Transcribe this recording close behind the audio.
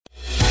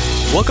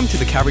Welcome to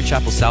the Calvary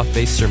Chapel South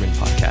Bay Sermon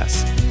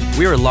Podcast.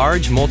 We are a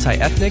large,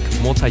 multi-ethnic,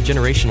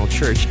 multi-generational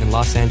church in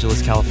Los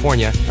Angeles,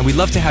 California, and we'd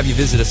love to have you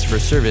visit us for a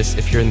service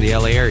if you're in the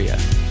LA area.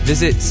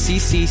 Visit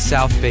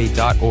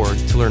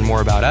ccsouthbay.org to learn more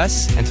about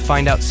us and to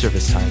find out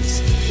service times.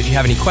 If you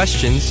have any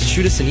questions,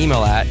 shoot us an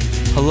email at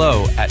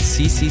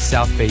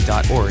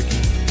hello@ccsouthbay.org.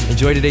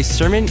 Enjoy today's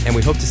sermon, and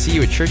we hope to see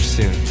you at church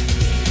soon.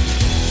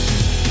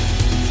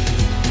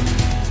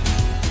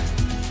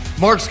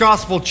 Mark's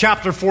Gospel,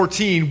 chapter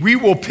 14, we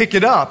will pick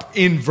it up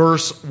in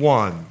verse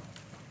 1.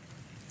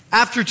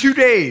 After 2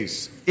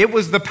 days, it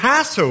was the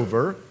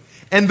Passover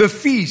and the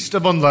Feast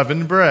of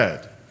Unleavened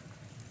Bread. The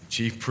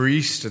chief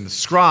priests and the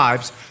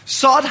scribes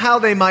sought how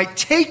they might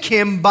take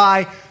him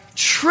by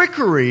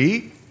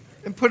trickery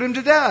and put him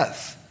to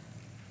death.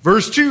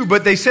 Verse 2,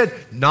 but they said,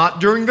 not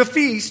during the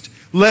feast,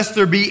 lest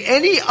there be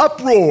any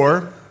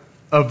uproar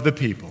of the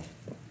people.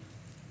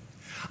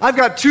 I've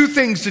got two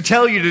things to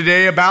tell you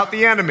today about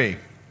the enemy.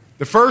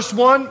 The first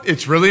one,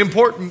 it's really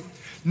important.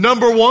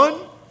 Number one,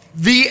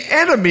 the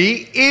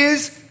enemy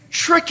is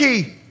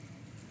tricky.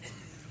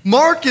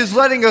 Mark is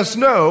letting us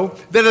know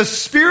that a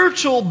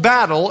spiritual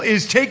battle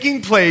is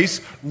taking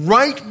place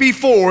right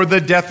before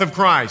the death of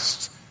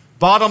Christ.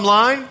 Bottom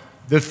line,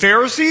 the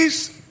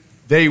Pharisees,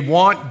 they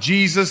want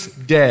Jesus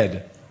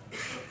dead.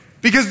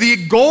 Because the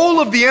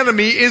goal of the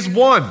enemy is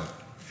one.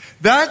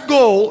 That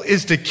goal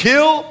is to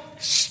kill,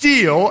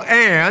 steal,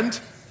 and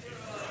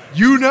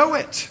you know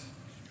it.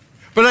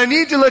 But I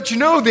need to let you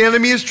know the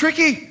enemy is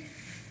tricky.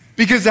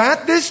 Because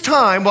at this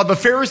time, while the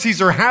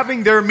Pharisees are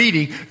having their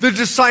meeting, the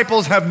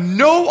disciples have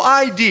no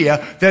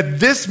idea that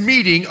this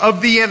meeting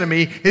of the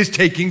enemy is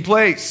taking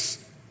place.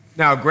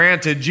 Now,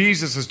 granted,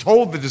 Jesus has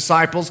told the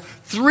disciples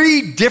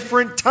 3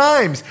 different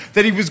times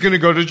that he was going to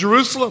go to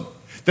Jerusalem,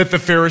 that the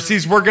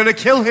Pharisees were going to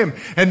kill him,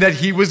 and that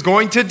he was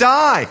going to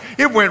die.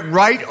 It went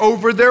right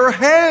over their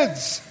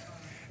heads.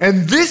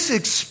 And this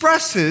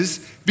expresses,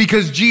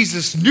 because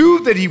Jesus knew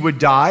that he would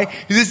die,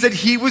 is that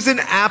he was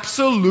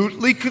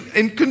absolutely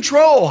in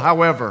control,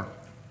 however.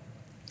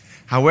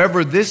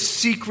 However, this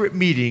secret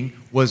meeting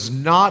was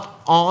not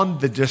on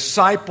the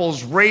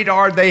disciples'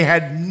 radar. They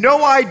had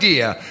no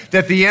idea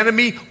that the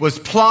enemy was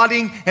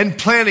plotting and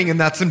planning, and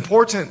that's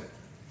important.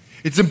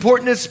 It's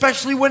important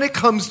especially when it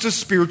comes to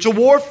spiritual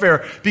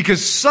warfare,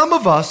 because some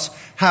of us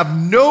have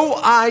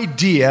no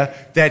idea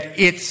that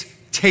it's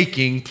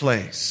taking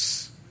place.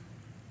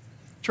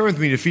 Turn with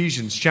me to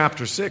Ephesians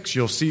chapter 6.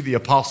 You'll see the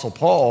Apostle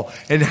Paul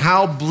and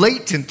how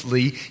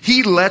blatantly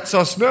he lets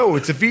us know.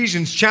 It's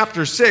Ephesians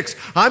chapter 6.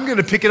 I'm going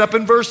to pick it up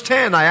in verse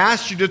 10. I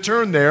asked you to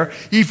turn there.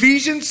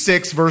 Ephesians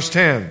 6, verse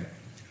 10.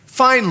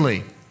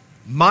 Finally,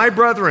 my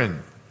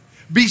brethren,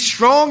 be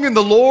strong in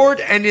the Lord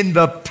and in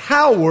the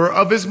power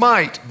of his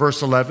might.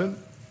 Verse 11.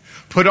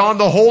 Put on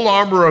the whole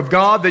armor of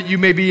God that you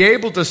may be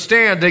able to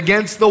stand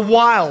against the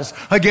wiles,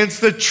 against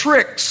the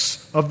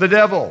tricks of the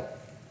devil.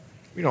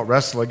 We don't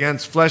wrestle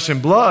against flesh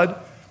and blood,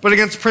 but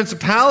against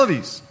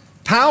principalities,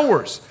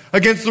 powers,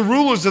 against the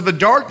rulers of the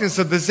darkness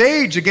of this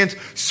age, against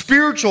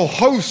spiritual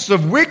hosts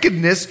of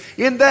wickedness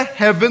in the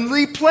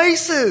heavenly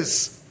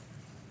places.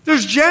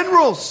 There's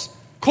generals,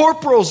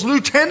 corporals,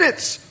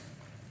 lieutenants.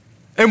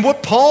 And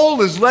what Paul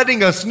is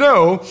letting us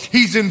know,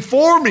 he's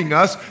informing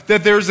us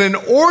that there's an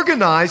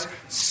organized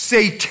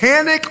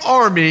satanic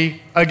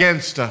army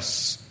against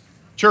us.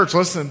 Church,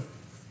 listen.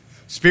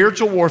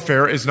 Spiritual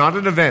warfare is not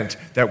an event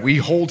that we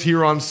hold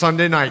here on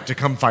Sunday night to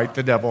come fight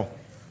the devil.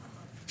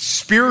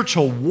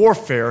 Spiritual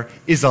warfare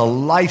is a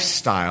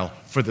lifestyle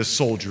for the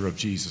soldier of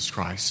Jesus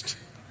Christ.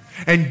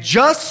 And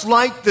just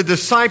like the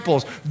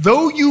disciples,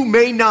 though you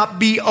may not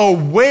be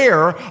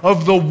aware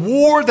of the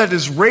war that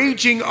is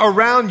raging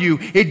around you,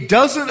 it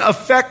doesn't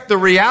affect the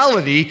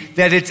reality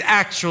that it's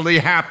actually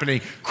happening.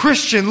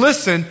 Christian,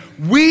 listen,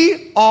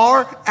 we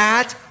are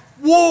at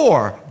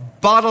war.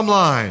 Bottom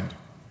line.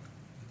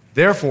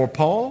 Therefore,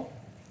 Paul,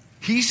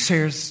 he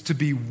says to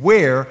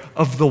beware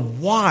of the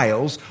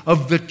wiles,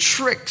 of the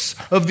tricks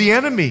of the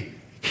enemy.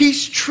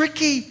 He's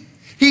tricky.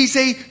 He's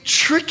a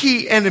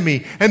tricky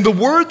enemy. And the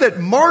word that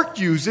Mark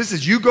uses,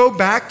 as you go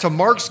back to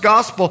Mark's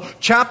Gospel,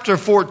 chapter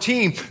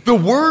 14, the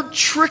word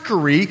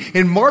trickery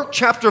in Mark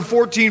chapter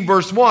 14,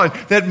 verse 1,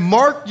 that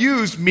Mark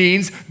used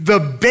means the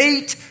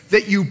bait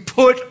that you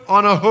put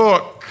on a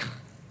hook.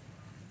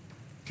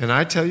 Can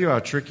I tell you how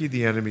tricky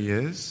the enemy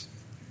is?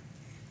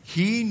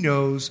 He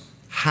knows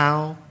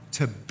how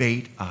to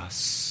bait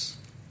us.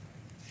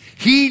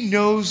 He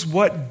knows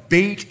what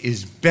bait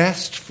is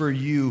best for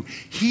you.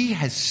 He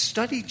has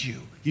studied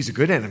you. He's a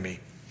good enemy.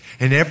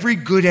 And every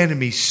good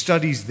enemy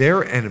studies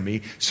their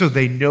enemy so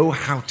they know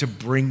how to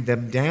bring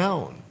them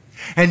down.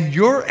 And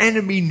your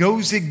enemy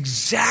knows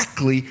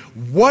exactly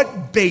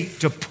what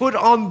bait to put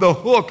on the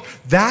hook.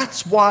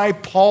 That's why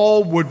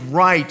Paul would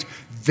write,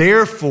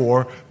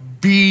 therefore,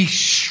 be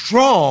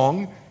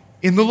strong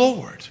in the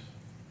Lord.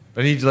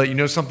 But I need to let you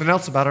know something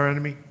else about our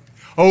enemy.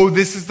 Oh,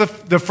 this is the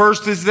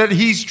first is that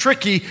he's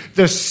tricky.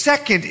 The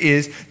second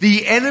is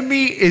the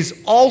enemy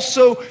is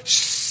also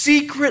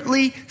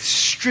secretly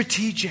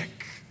strategic.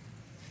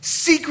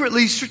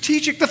 secretly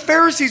strategic. The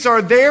Pharisees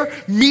are there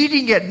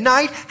meeting at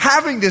night,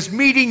 having this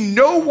meeting.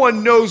 No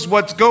one knows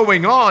what's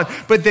going on,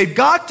 but they've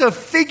got to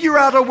figure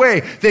out a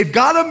way. They've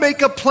got to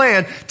make a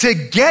plan to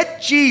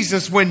get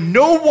Jesus when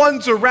no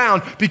one's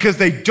around because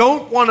they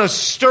don't want to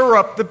stir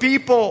up the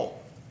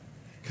people.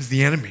 Because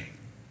the enemy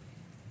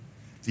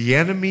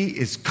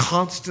is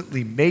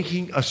constantly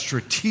making a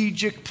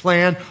strategic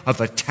plan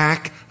of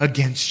attack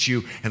against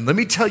you. And let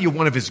me tell you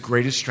one of his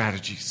greatest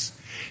strategies.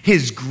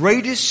 His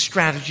greatest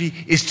strategy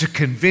is to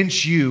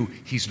convince you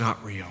he's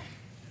not real.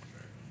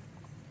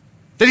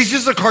 That he's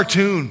just a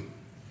cartoon.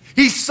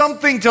 He's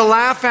something to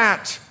laugh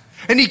at.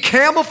 And he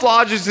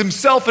camouflages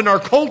himself in our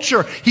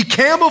culture. He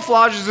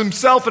camouflages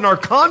himself in our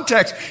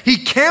context. He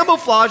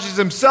camouflages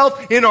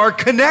himself in our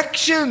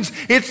connections.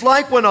 It's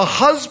like when a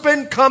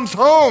husband comes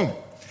home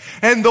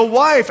and the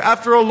wife,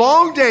 after a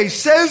long day,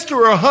 says to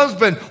her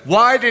husband,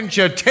 "Why didn't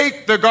you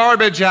take the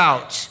garbage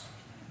out?"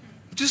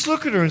 Just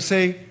look at her and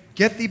say,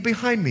 "Get thee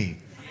behind me.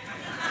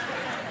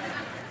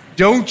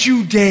 Don't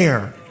you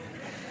dare."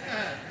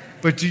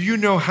 But do you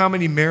know how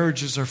many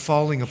marriages are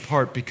falling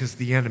apart because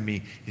the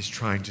enemy is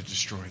trying to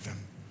destroy them?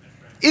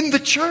 In the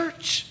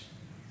church.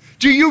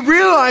 Do you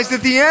realize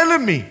that the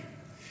enemy,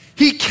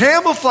 he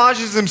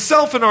camouflages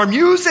himself in our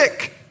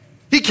music.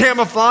 He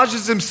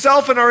camouflages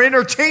himself in our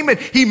entertainment.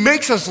 He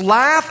makes us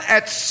laugh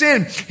at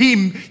sin.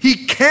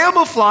 He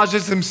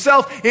camouflages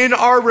himself in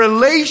our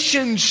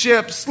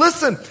relationships.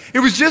 Listen, it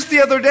was just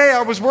the other day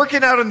I was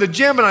working out in the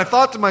gym and I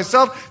thought to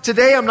myself,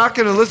 today I'm not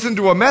going to listen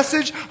to a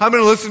message. I'm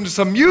going to listen to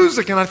some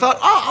music. And I thought,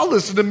 I'll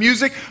listen to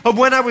music of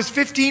when I was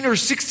 15 or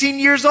 16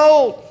 years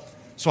old.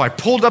 So I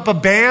pulled up a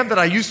band that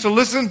I used to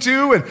listen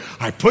to and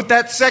I put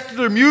that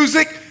secular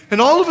music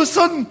and all of a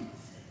sudden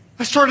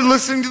I started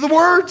listening to the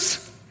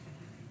words.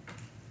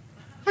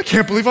 I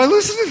can't believe I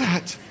listened to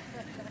that.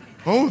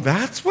 Oh,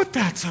 that's what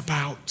that's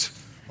about.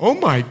 Oh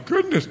my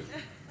goodness.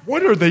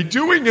 What are they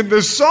doing in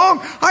this song?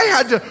 I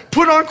had to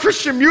put on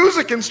Christian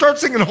music and start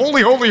singing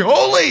Holy, Holy,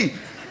 Holy.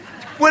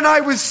 When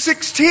I was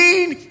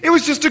 16, it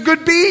was just a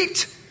good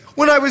beat.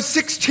 When I was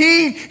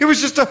 16, it was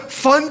just a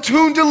fun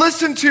tune to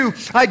listen to.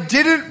 I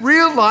didn't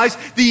realize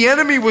the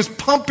enemy was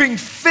pumping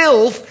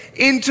filth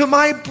into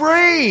my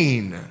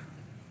brain.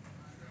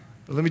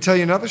 But let me tell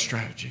you another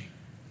strategy.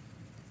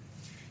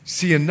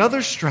 See,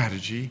 another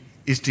strategy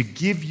is to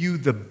give you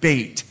the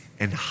bait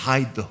and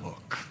hide the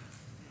hook.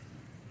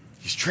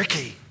 He's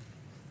tricky.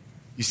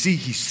 You see,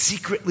 he's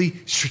secretly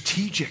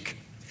strategic.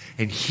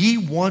 And he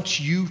wants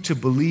you to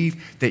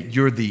believe that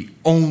you're the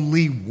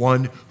only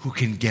one who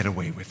can get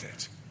away with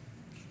it.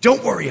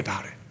 Don't worry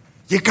about it.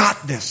 You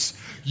got this.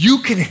 You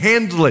can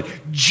handle it.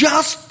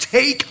 Just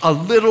take a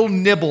little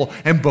nibble,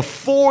 and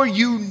before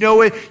you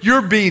know it,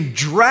 you're being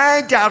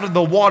dragged out of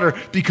the water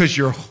because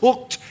you're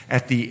hooked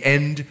at the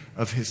end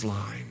of his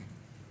line.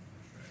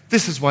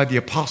 This is why the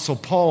Apostle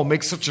Paul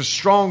makes such a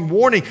strong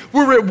warning.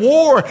 We're at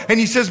war, and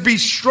he says, be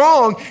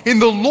strong in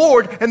the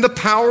Lord and the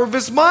power of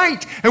his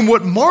might. And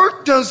what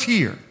Mark does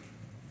here,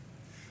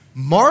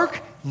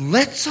 Mark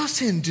lets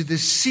us into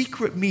this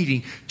secret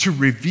meeting to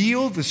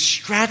reveal the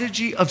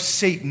strategy of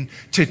Satan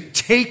to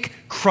take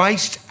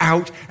Christ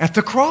out at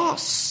the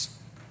cross.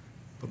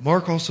 But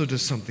Mark also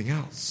does something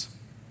else.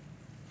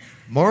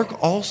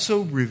 Mark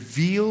also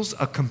reveals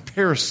a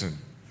comparison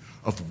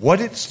of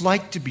what it's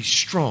like to be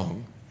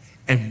strong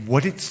and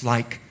what it's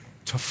like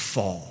to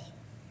fall.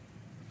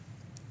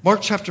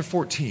 Mark chapter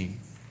 14,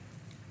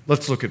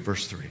 let's look at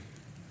verse 3.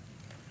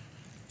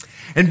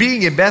 And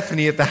being in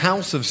Bethany at the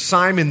house of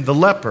Simon the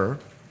leper,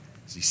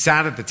 as he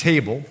sat at the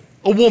table,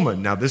 a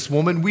woman. Now this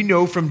woman we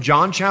know from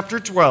John chapter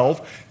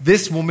 12.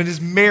 This woman is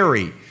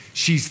Mary.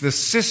 She's the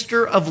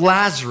sister of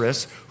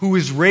Lazarus who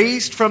is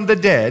raised from the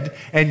dead.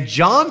 And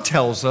John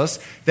tells us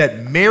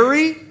that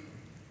Mary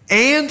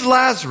and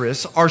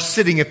Lazarus are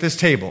sitting at this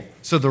table.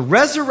 So the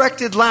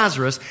resurrected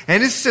Lazarus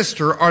and his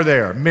sister are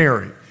there,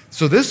 Mary.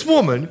 So this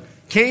woman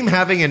came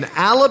having an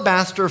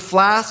alabaster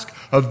flask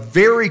of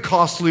very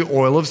costly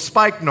oil of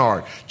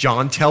spikenard.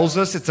 John tells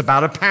us it's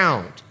about 1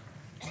 pound.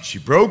 She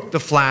broke the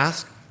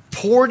flask,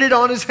 poured it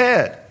on his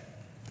head.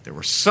 But there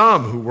were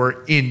some who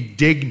were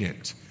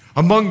indignant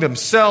among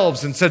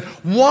themselves and said,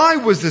 "Why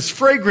was this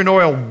fragrant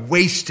oil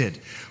wasted?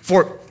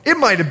 For it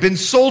might have been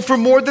sold for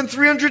more than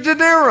 300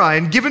 denarii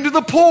and given to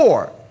the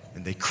poor."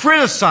 And they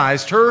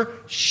criticized her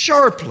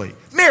sharply.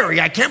 "Mary,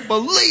 I can't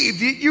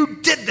believe you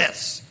did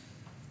this."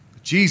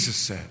 But Jesus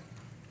said,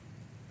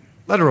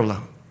 "Let her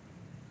alone.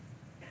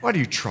 Why do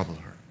you trouble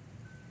her?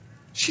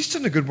 She's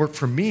done a good work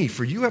for me,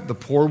 for you have the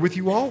poor with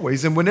you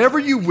always, and whenever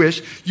you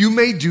wish, you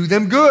may do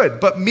them good.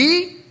 But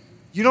me,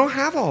 you don't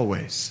have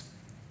always.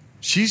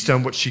 She's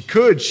done what she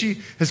could.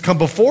 She has come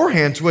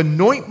beforehand to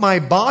anoint my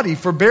body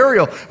for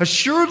burial.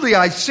 Assuredly,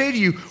 I say to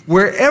you,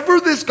 wherever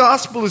this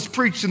gospel is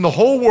preached in the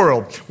whole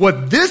world,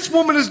 what this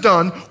woman has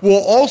done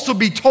will also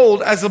be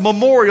told as a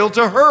memorial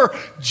to her."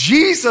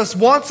 Jesus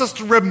wants us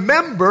to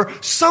remember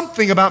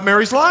something about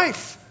Mary's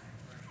life.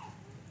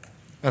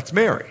 That's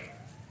Mary.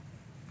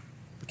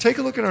 But take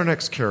a look at our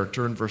next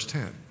character in verse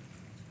 10.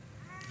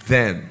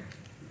 Then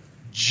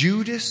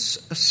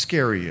Judas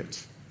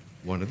Iscariot,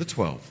 one of the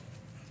 12.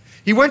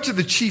 He went to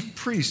the chief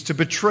priests to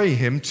betray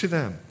him to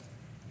them.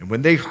 And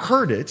when they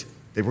heard it,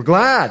 they were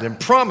glad and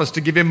promised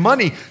to give him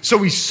money. So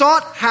he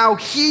sought how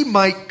he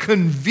might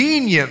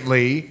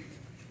conveniently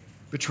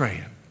betray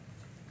him.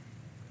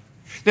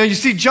 Now you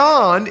see,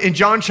 John, in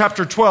John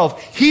chapter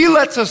 12, he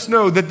lets us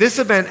know that this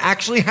event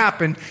actually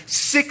happened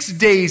 6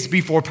 days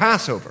before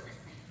Passover.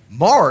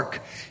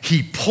 Mark,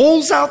 he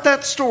pulls out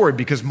that story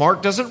because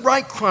Mark doesn't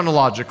write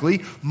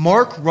chronologically.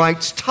 Mark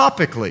writes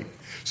topically.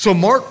 So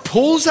Mark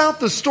pulls out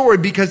the story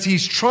because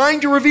he's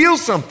trying to reveal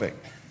something.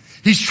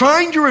 He's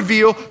trying to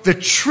reveal the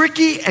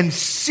tricky and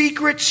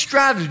secret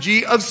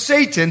strategy of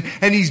Satan,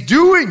 and he's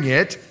doing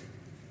it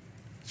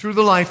through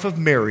the life of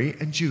Mary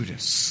and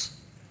Judas.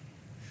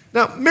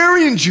 Now,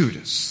 Mary and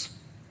Judas.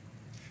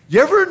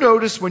 You ever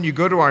notice when you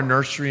go to our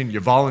nursery and you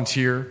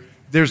volunteer,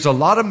 there's a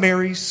lot of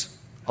Marys,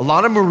 a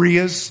lot of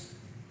Marias,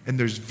 and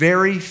there's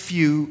very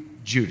few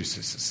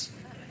Judases.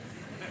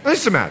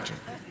 Let's imagine.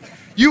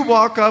 You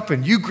walk up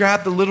and you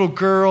grab the little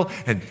girl,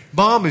 and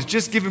mom has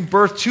just given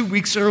birth 2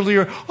 weeks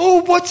earlier.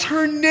 Oh, what's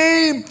her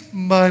name?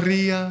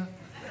 Maria.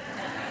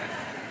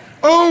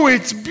 Oh,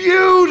 it's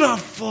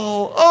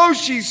beautiful. Oh,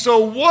 she's so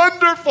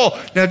wonderful.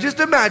 Now just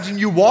imagine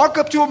you walk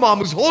up to a mom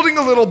who's holding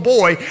a little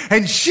boy,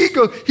 and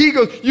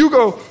you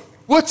go,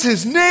 what's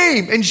his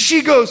name? And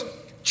she goes,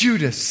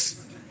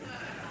 Judas.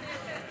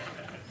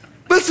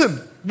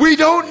 Listen, we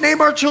don't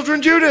name our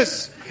children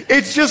Judas.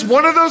 It's just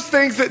one of those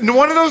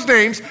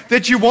names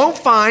that you won't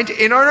find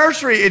in our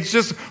nursery. It's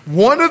just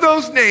one of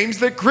those names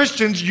that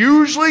Christians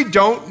usually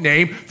don't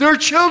name their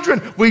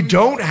children. We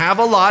don't have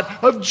a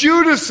lot of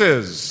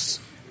Judases.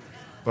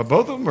 But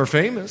both of them are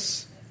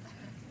famous.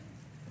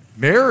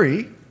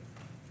 Mary,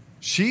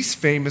 she's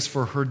famous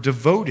for her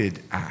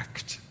devoted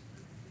act.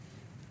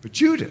 But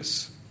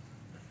Judas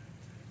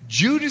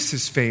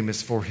is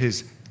famous for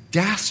his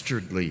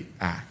dastardly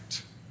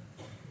act.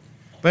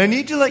 But I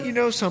need to let you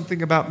know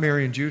something about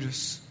Mary and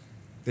Judas.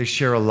 They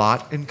share a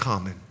lot in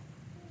common.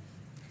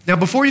 Now,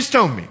 before you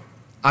stone me,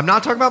 I'm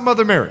not talking about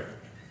Mother Mary.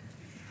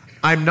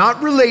 I'm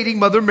not relating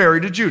Mother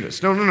Mary to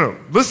Judas. No.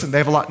 Listen, they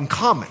have a lot in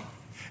common.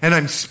 And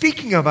I'm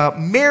speaking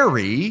about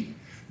Mary,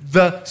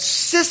 the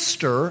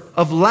sister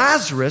of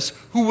Lazarus,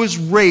 who was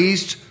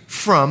raised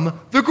from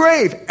the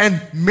grave. And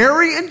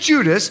Mary and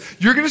Judas,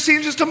 you're going to see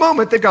in just a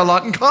moment, they've got a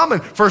lot in common.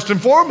 First and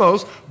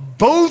foremost,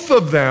 both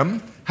of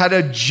them had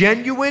a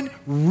genuine,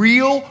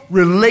 real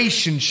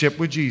relationship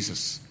with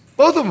Jesus.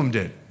 Both of them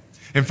did.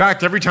 In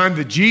fact, every time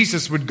that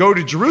Jesus would go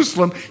to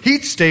Jerusalem,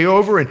 he'd stay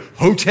over in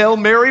Hotel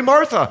Mary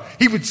Martha.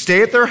 He would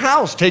stay at their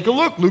house. Take a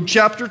look, Luke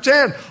chapter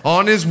 10.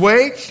 On his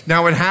way,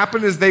 now it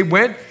happened as they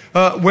went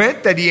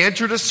that he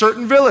entered a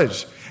certain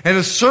village. And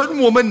a certain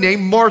woman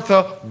named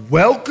Martha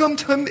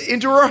welcomed him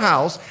into her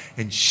house,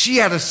 and she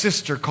had a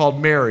sister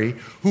called Mary,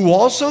 who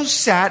also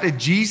sat at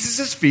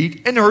Jesus'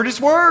 feet and heard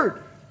his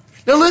word.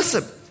 Now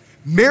listen,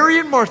 Mary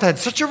and Martha had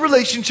such a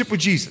relationship with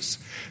Jesus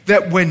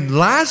that when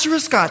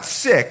Lazarus got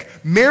sick,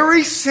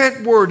 Mary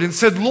sent word and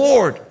said,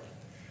 Lord,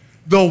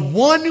 the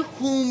one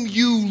whom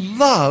you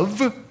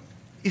love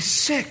is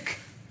sick.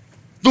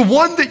 The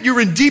one that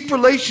you're in deep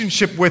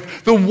relationship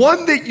with, the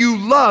one that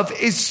you love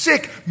is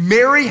sick.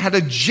 Mary had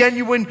a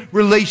genuine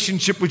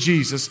relationship with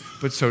Jesus,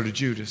 but so did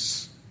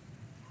Judas.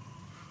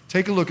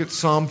 Take a look at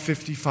Psalm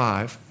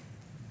 55.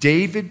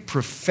 David,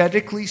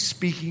 prophetically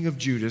speaking of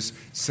Judas,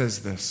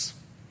 says this.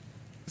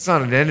 It's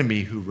not an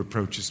enemy who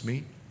reproaches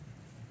me.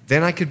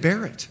 Then I could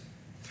bear it.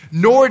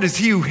 Nor does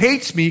he who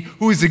hates me,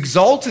 who has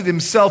exalted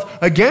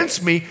himself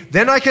against me,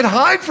 then I could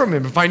hide from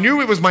him. If I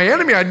knew it was my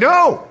enemy, I'd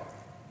know.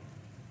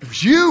 It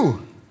was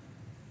you.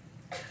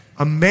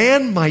 A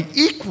man my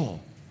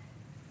equal,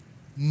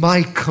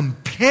 my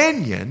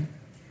companion,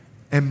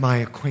 and my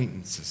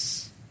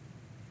acquaintances.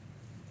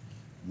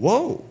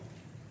 Whoa.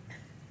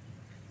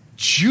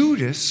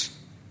 Judas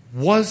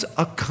was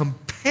a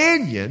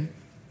companion,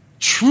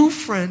 true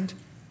friend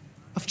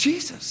of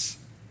Jesus.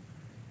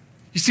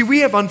 You see, we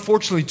have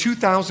unfortunately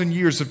 2,000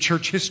 years of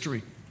church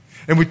history.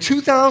 And with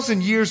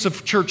 2,000 years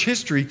of church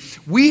history,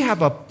 we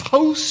have a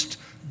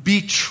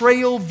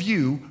post-betrayal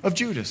view of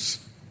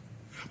Judas.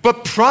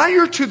 But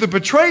prior to the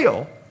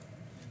betrayal,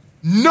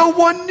 no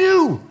one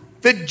knew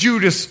that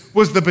Judas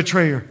was the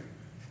betrayer.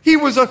 He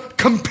was a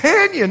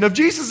companion of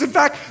Jesus. In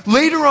fact,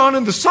 later on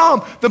in the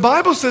Psalm, the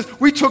Bible says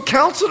we took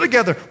counsel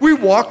together. We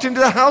walked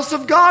into the house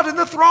of God in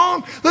the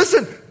throng.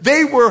 Listen,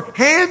 they were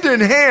hand in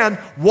hand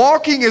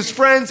walking as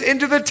friends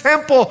into the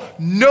temple.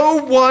 No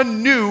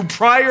one knew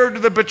prior to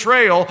the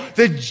betrayal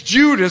that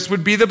Judas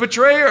would be the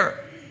betrayer.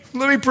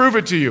 Let me prove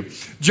it to you.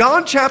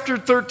 John chapter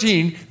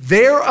 13,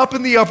 there up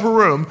in the upper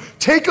room,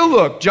 take a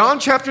look. John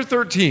chapter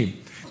 13.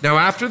 Now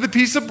after the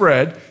piece of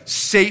bread,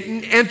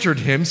 Satan entered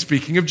him,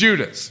 speaking of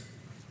Judas.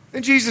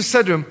 And Jesus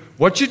said to him,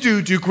 what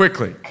you do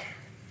quickly.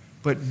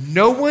 But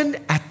no one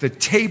at the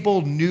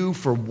table knew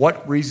for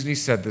what reason he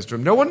said this to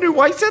him. No one knew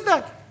why he said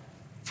that.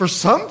 For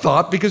some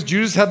thought, because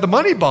Judas had the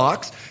money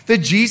box, that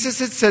Jesus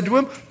had said to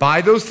him,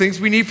 buy those things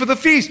we need for the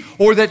feast,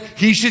 or that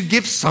he should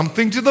give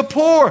something to the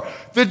poor.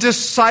 The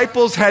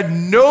disciples had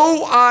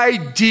no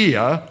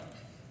idea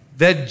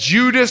that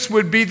Judas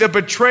would be the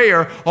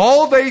betrayer.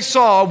 All they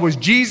saw was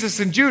Jesus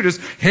and Judas,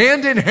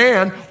 hand in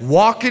hand,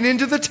 walking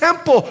into the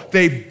temple.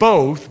 They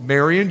both,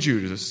 Mary and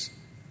Judas,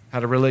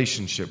 had a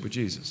relationship with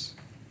Jesus.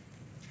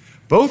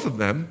 Both of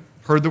them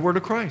heard the word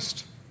of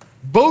Christ.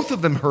 Both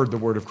of them heard the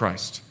word of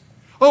Christ.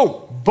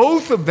 Oh,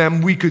 both of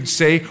them, we could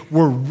say,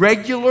 were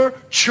regular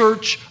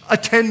church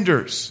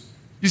attenders.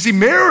 You see,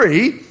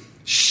 Mary,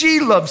 she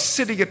loved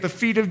sitting at the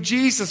feet of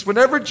Jesus.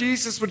 Whenever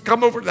Jesus would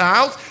come over to the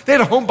house, they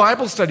had a home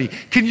Bible study.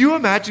 Can you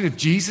imagine if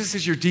Jesus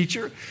is your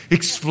teacher,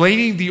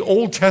 explaining the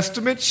Old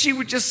Testament? She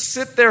would just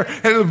sit there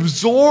and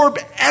absorb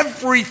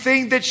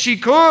everything that she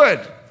could.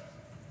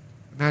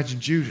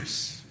 Imagine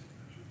Judas.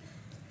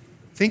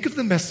 Think of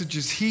the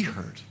messages he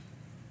heard.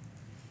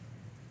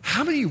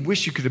 How many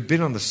wish you could have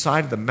been on the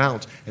side of the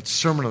mount at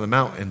Sermon on the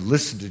Mount and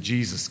listened to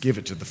Jesus give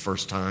it to the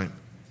first time?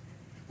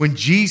 When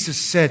Jesus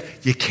said,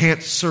 you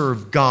can't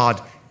serve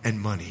God and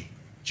money,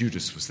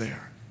 Judas was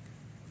there.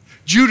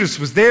 Judas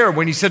was there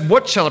when he said,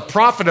 what shall it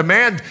profit a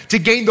man to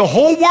gain the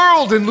whole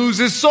world and lose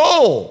his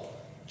soul?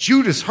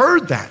 Judas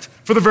heard that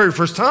for the very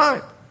first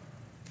time.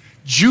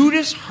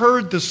 Judas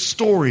heard the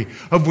story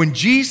of when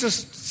Jesus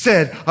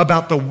said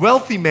about the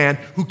wealthy man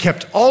who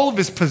kept all of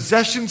his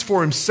possessions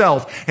for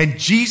himself, and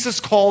Jesus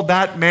called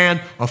that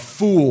man a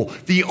fool.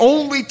 The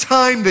only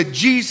time that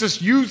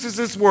Jesus uses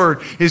this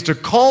word is to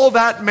call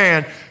that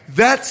man,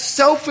 that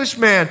selfish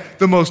man,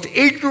 the most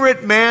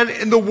ignorant man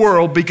in the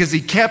world because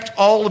he kept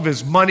all of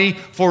his money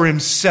for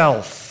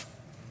himself.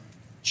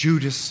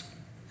 Judas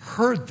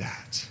heard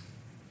that.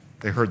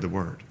 They heard the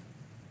word.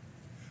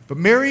 But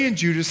Mary and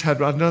Judas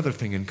had another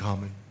thing in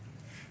common.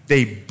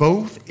 They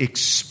both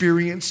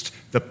experienced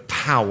the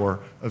power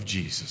of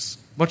Jesus,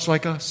 much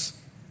like us.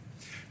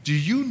 Do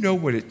you know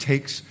what it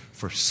takes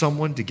for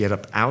someone to get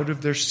up out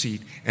of their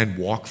seat and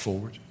walk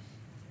forward?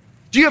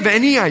 Do you have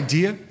any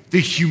idea the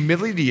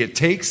humility it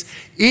takes?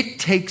 It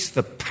takes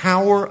the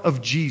power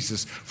of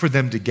Jesus for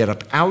them to get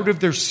up out of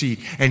their seat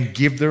and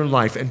give their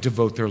life and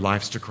devote their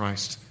lives to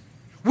Christ.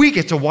 We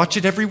get to watch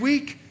it every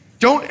week.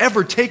 Don't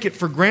ever take it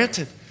for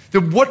granted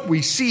that what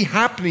we see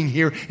happening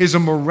here is a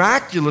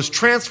miraculous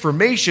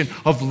transformation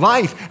of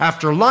life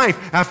after life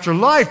after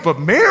life. But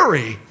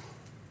Mary,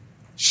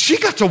 she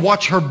got to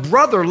watch her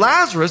brother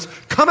Lazarus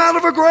come out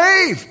of a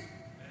grave.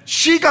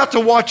 She got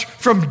to watch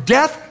from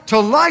death to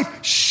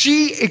life.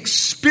 She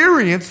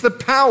experienced the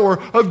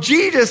power of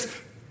Jesus,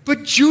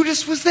 but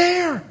Judas was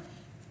there.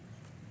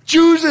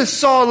 Judas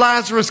saw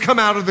Lazarus come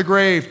out of the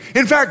grave.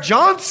 In fact,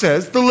 John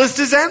says the list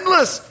is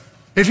endless.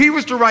 If he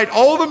was to write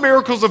all the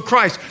miracles of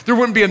Christ, there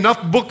wouldn't be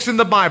enough books in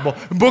the Bible,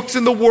 books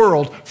in the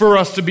world, for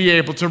us to be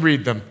able to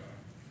read them.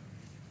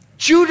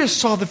 Judas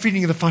saw the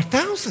feeding of the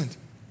 5,000.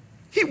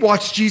 He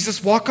watched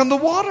Jesus walk on the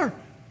water.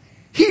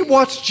 He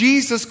watched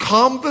Jesus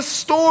calm the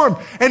storm.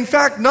 In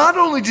fact, not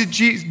only did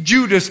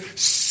Judas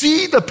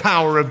see the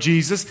power of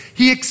Jesus,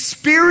 he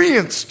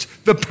experienced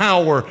the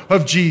power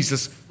of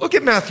Jesus. Look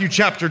at Matthew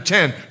chapter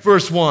 10,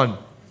 verse 1.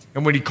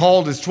 And when he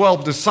called his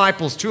 12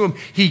 disciples to him,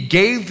 he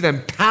gave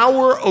them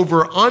power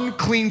over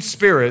unclean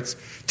spirits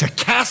to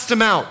cast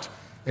them out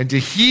and to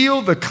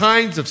heal the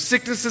kinds of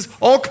sicknesses,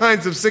 all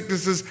kinds of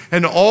sicknesses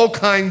and all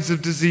kinds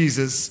of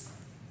diseases.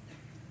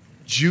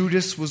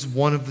 Judas was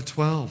one of the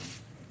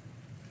 12.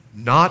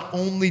 Not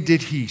only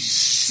did he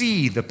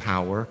see the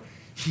power,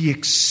 he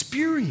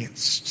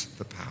experienced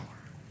the power.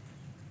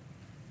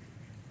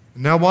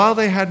 Now, while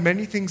they had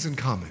many things in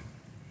common,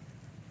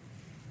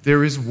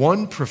 there is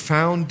one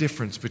profound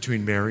difference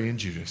between Mary and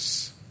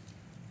Judas.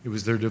 It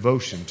was their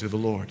devotion to the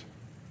Lord.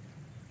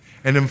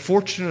 And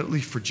unfortunately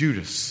for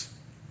Judas,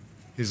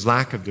 his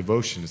lack of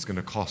devotion is going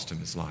to cost him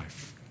his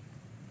life.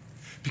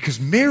 Because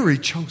Mary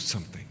chose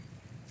something.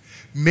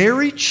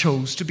 Mary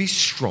chose to be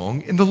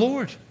strong in the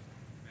Lord.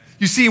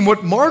 You see, in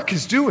what Mark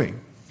is doing,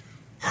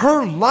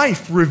 her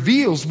life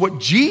reveals what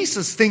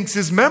Jesus thinks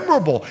is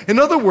memorable. In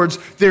other words,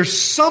 there's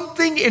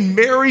something in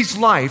Mary's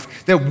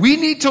life that we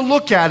need to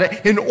look at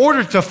it in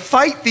order to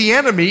fight the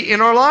enemy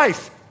in our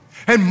life.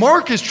 And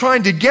Mark is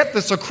trying to get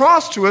this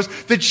across to us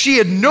that she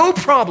had no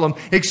problem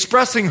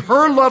expressing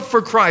her love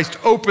for Christ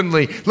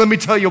openly. Let me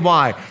tell you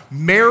why.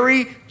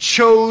 Mary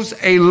chose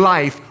a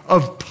life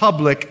of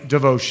public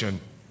devotion.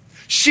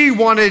 She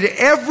wanted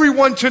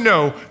everyone to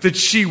know that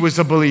she was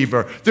a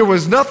believer. There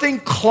was nothing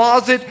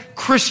closet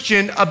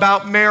Christian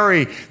about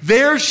Mary.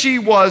 There she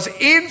was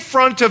in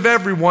front of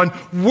everyone,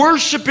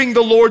 worshiping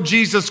the Lord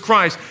Jesus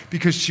Christ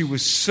because she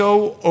was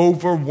so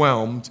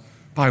overwhelmed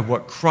by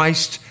what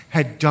Christ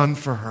had done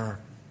for her.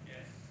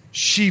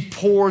 She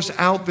pours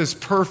out this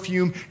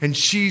perfume and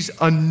she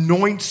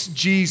anoints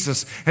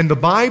Jesus. And the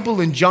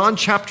Bible in John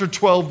chapter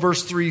 12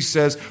 verse 3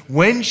 says,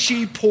 when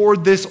she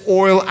poured this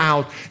oil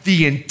out,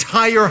 the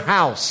entire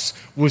house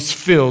was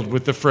filled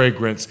with the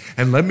fragrance.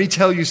 And let me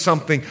tell you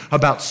something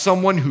about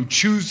someone who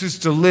chooses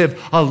to live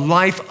a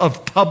life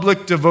of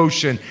public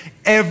devotion.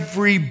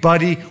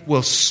 Everybody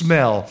will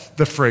smell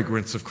the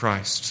fragrance of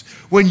Christ.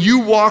 When you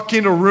walk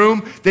in a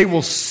room, they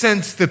will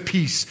sense the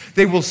peace.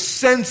 They will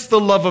sense the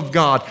love of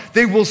God.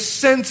 They will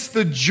sense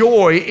the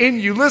joy in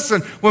you.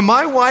 Listen, when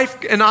my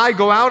wife and I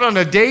go out on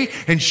a date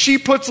and she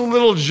puts a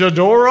little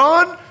j'adore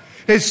on,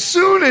 as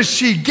soon as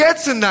she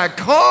gets in that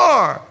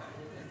car,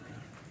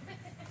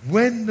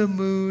 when the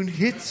moon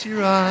hits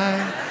your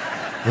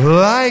eye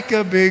like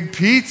a big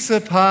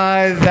pizza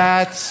pie,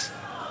 that's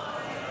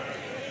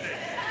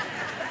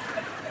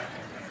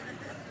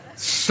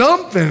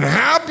something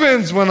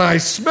happens when I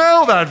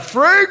smell that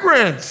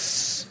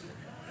fragrance.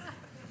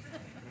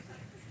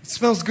 It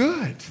smells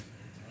good.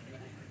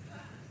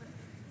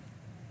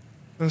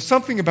 There's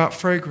something about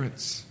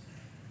fragrance.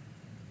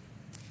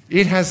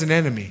 It has an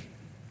enemy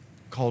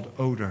called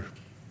odor.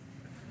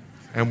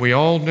 And we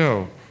all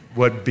know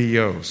what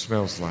BO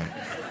smells like.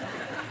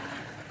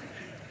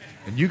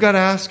 And you got to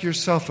ask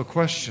yourself a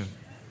question.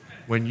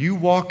 When you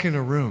walk in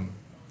a room,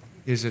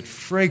 is it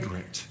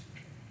fragrant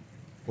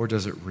or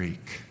does it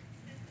reek?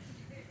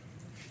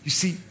 You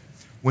see,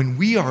 when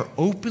we are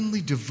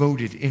openly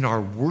devoted in our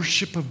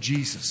worship of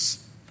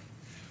Jesus,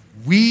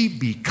 we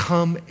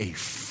become a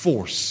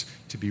force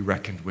to be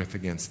reckoned with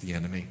against the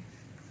enemy.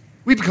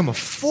 We become a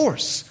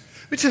force.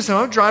 Let me tell you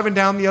something. I'm driving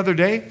down the other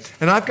day,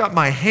 and I've got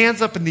my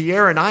hands up in the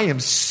air, and I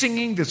am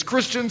singing this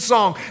Christian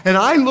song. And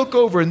I look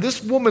over, and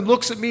this woman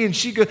looks at me, and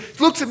she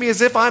looks at me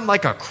as if I'm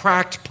like a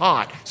cracked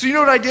pot. So you know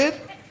what I did?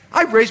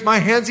 I raised my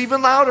hands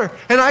even louder,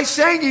 and I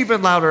sang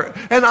even louder.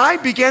 And I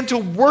began to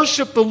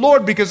worship the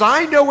Lord because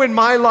I know in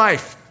my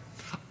life,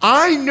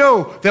 I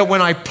know that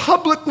when I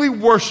publicly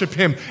worship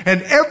Him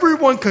and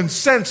everyone can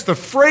sense the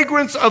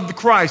fragrance of the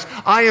Christ,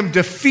 I am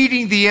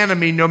defeating the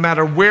enemy no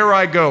matter where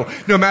I go.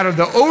 No matter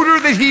the odor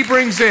that he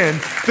brings in,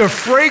 the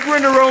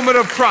fragrant aroma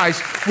of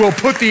Christ will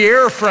put the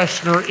air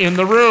freshener in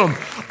the room.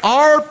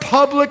 Our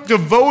public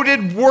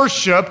devoted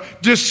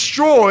worship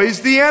destroys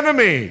the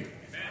enemy.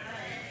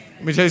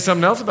 Let me tell you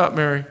something else about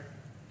Mary.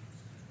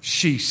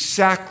 She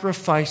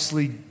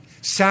sacrificially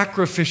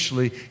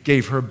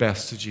gave her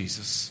best to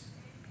Jesus.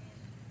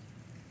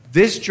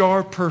 This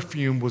jar of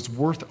perfume was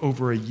worth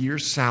over a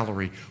year's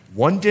salary.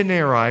 1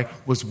 denarii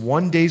was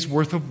 1 day's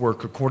worth of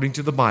work, according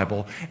to the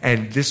Bible,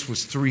 and this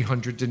was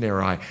 300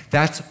 denarii.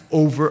 That's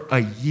over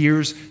a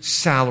year's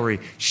salary.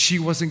 She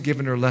wasn't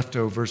given her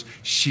leftovers.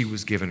 She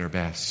was given her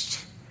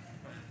best.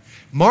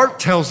 Mark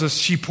tells us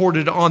she poured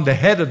it on the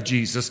head of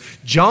Jesus.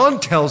 John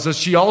tells us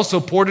she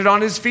also poured it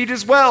on his feet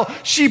as well.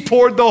 She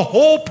poured the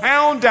whole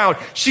pound out.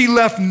 She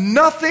left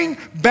nothing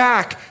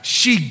back.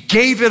 She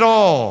gave it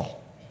all.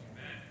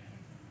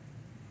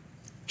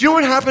 Do you know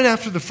what happened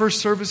after the first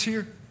service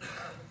here?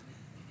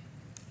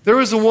 There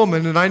was a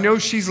woman, and I know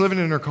she's living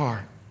in her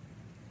car.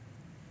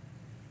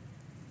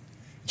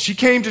 She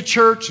came to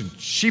church, and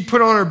she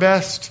put on her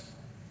best.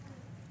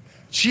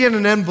 She had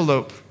an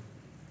envelope.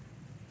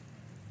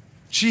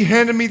 She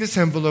handed me this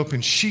envelope,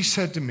 and she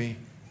said to me,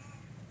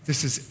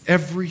 "This is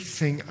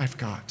everything I've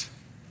got,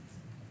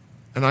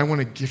 and I want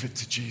to give it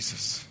to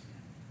Jesus."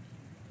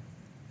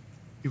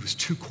 It was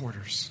 2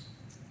 quarters.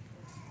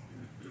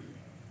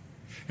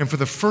 And for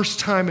the first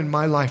time in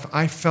my life,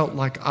 I felt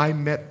like I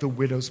met the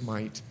widow's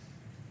mite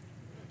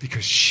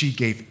because she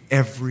gave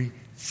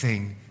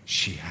everything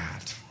she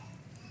had.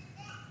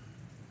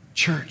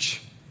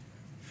 Church,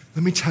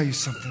 let me tell you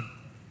something.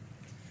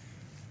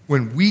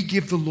 When we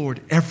give the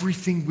Lord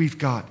everything we've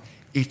got,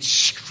 it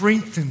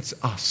strengthens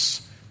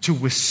us to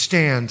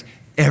withstand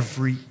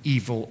every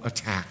evil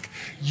attack.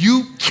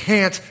 You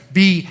can't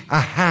be a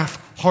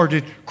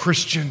half-hearted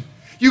Christian.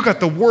 You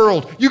got the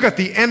world, you got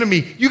the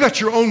enemy, you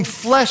got your own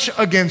flesh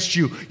against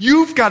you.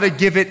 You've got to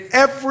give it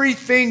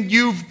everything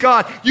you've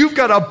got. You've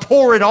got to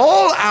pour it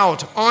all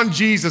out on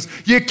Jesus.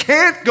 You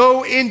can't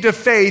go into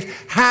faith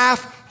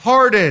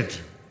half-hearted.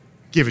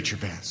 Give it your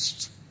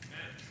best.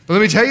 But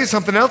let me tell you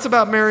something else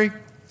about Mary.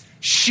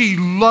 She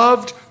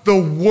loved the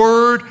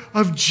word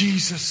of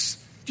Jesus.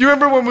 Do you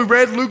remember when we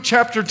read Luke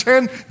chapter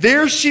 10?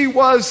 There she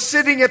was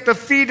sitting at the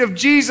feet of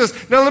Jesus.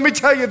 Now let me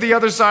tell you the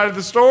other side of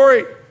the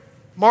story.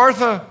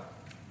 Martha,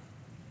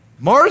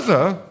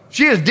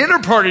 she had a dinner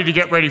party to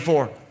get ready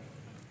for.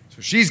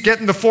 So she's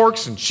getting the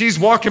forks and she's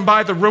walking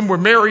by the room where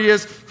Mary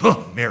is.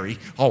 Oh, Mary,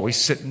 always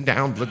sitting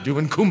down,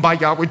 doing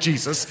kumbaya with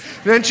Jesus.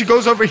 And then she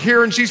goes over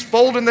here and she's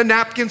folding the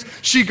napkins.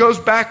 She goes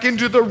back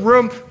into the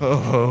room.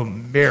 Oh,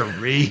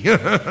 Mary.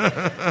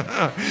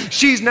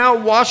 She's now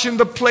washing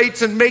the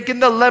plates and making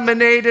the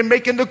lemonade and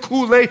making the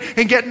Kool-Aid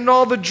and getting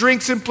all the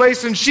drinks in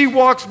place. And she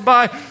walks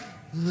by.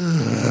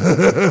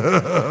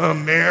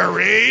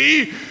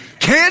 Mary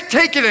can't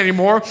take it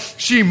anymore.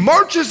 She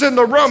marches in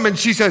the room and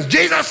she says,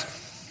 "Jesus,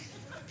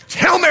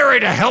 tell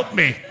Mary to help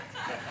me."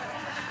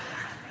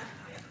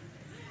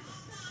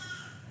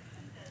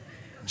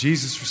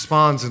 Jesus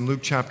responds in Luke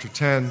chapter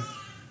 10,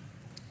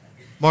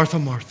 "Martha,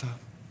 Martha,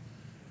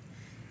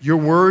 you're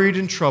worried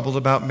and troubled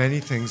about many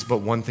things, but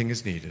one thing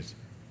is needed.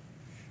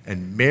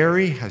 And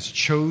Mary has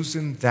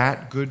chosen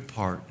that good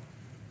part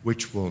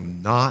which will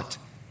not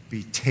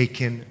be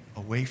taken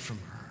away from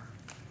her.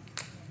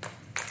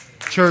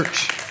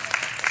 Church,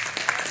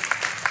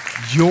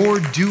 you're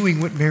doing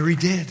what Mary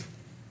did.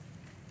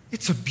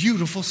 It's a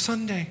beautiful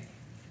Sunday.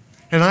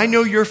 And I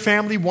know your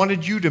family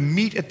wanted you to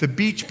meet at the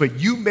beach, but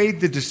you made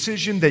the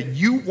decision that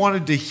you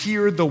wanted to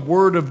hear the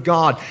word of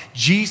God.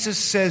 Jesus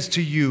says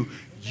to you,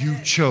 you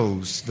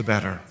chose the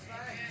better.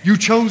 You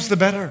chose the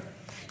better.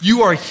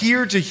 You are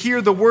here to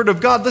hear the word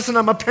of God. Listen,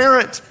 I'm a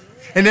parent.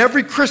 And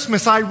every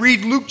Christmas I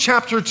read Luke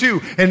chapter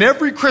 2. And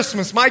every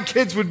Christmas my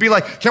kids would be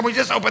like, can we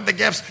just open the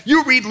gifts?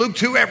 You read Luke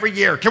 2 every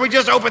year. Can we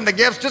just open the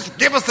gifts? Just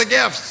give us the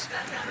gifts.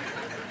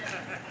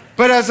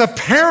 But as a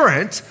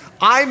parent,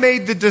 I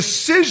made the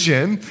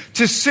decision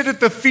to sit at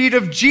the feet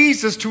of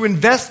Jesus to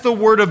invest the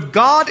word of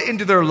God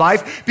into their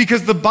life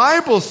because the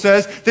Bible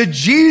says that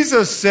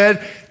Jesus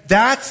said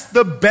that's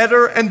the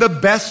better and the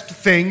best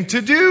thing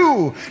to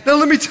do. Now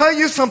let me tell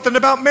you something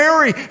about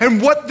Mary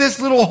and what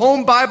this little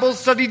home Bible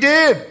study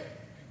did.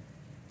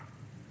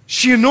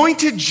 She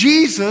anointed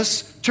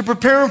Jesus to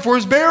prepare him for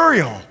his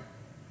burial.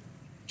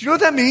 Do you know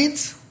what that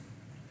means?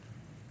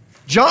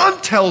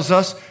 John tells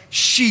us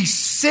she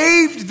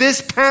saved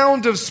this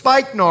pound of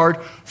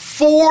spikenard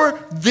for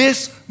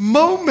this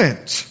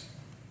moment.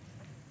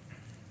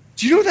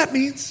 Do you know what that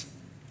means?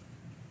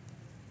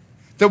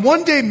 That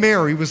one day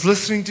Mary was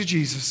listening to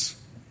Jesus.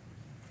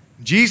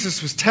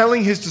 Jesus was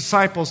telling his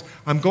disciples,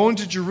 I'm going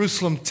to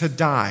Jerusalem to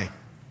die.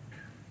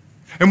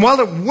 And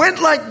while it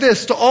went like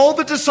this to all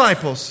the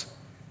disciples,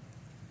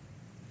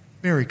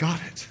 Mary got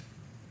it.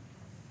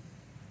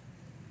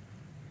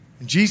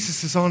 And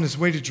Jesus is on his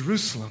way to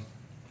Jerusalem.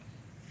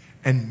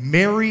 And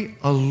Mary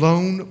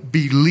alone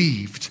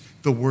believed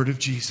the word of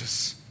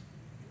Jesus.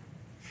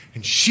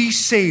 And she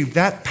saved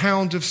that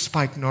pound of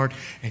spikenard,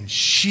 and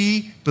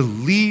she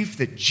believed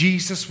that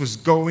Jesus was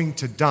going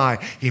to die.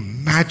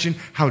 Imagine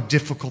how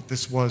difficult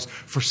this was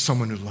for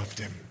someone who loved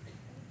him.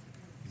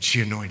 And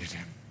she anointed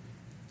him.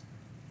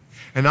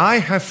 And I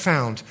have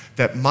found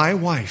that my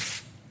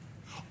wife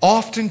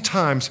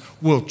oftentimes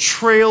will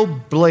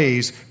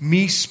trailblaze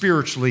me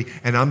spiritually,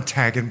 and I'm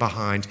tagging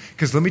behind.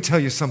 Because let me tell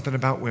you something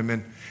about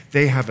women.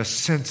 They have a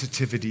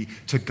sensitivity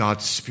to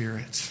God's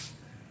Spirit.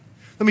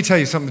 Let me tell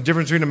you something, the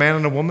difference between a man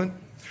and a woman.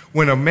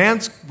 When a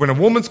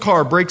woman's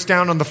car breaks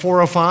down on the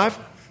 405,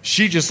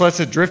 she just lets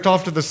it drift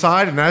off to the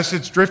side, and as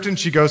it's drifting,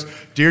 she goes,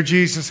 Dear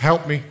Jesus,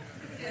 help me.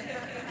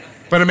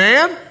 But a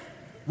man,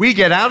 we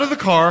get out of the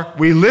car,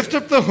 we lift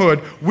up the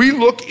hood, we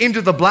look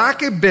into the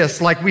black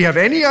abyss like we have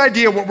any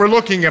idea what we're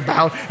looking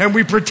about, and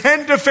we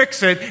pretend to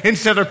fix it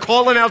instead of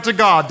calling out to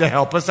God to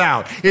help us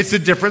out. It's the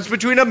difference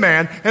between a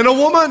man and a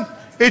woman.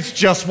 It's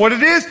just what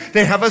it is.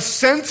 They have a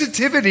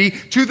sensitivity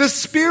to the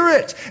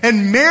Spirit.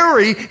 And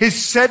Mary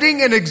is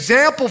setting an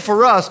example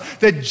for us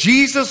that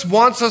Jesus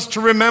wants us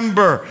to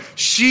remember.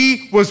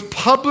 She was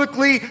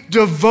publicly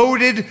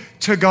devoted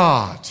to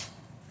God.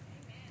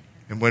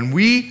 And when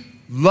we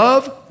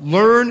love,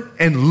 learn,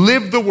 and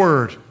live the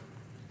Word,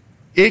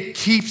 it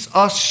keeps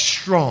us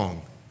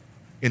strong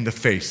in the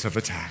face of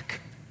attack.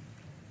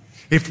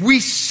 If we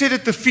sit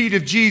at the feet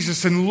of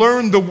Jesus and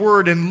learn the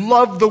Word and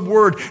love the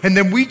Word, and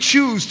then we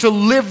choose to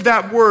live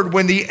that Word,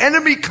 when the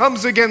enemy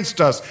comes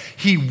against us,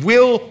 he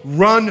will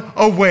run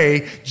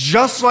away,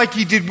 just like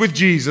he did with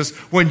Jesus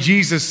when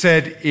Jesus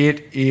said,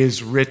 It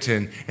is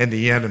written, and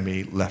the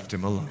enemy left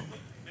him alone.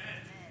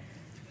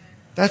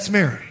 That's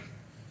Mary.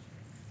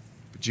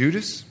 But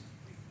Judas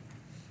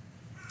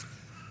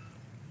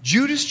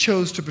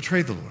chose to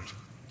betray the Lord.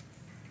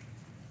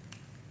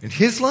 In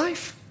his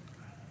life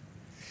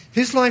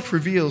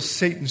reveals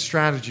Satan's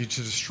strategy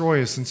to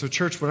destroy us. And so,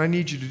 church, what I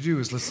need you to do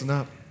is listen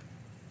up.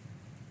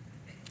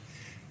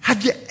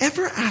 Have you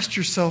ever asked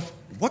yourself,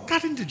 what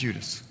got into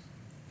Judas?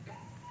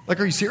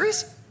 Like, are you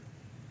serious?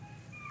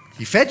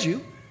 He fed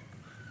you.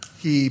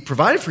 He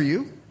provided for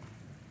you.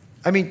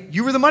 I mean,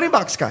 you were the money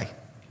box guy.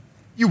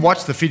 You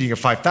watched the feeding of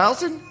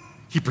 5,000.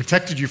 He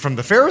protected you from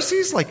the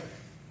Pharisees. Like,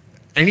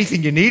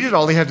 anything you needed,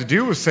 all he had to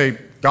do was say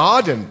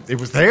God, and it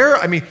was there.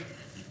 I mean,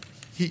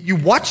 you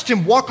watched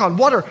him walk on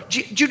water.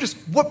 Judas,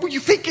 what were you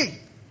thinking?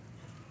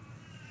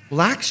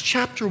 Well, Acts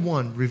chapter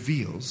 1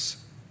 reveals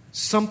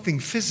something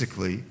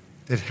physically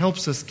that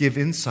helps us give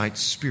insight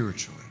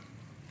spiritually.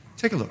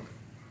 Take a look.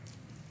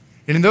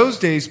 And in those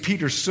days,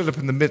 Peter stood up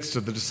in the midst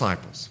of the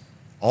disciples.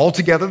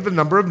 Altogether, the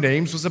number of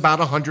names was about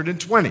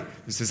 120.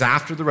 This is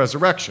after the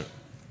resurrection.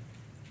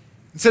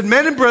 It said,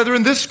 Men and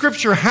brethren, this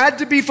scripture had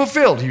to be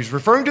fulfilled. He was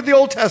referring to the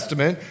Old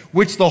Testament,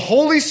 which the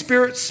Holy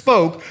Spirit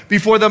spoke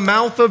before the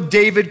mouth of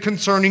David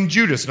concerning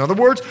Judas. In other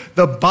words,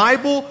 the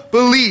Bible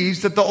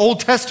believes that the Old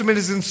Testament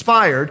is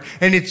inspired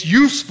and it's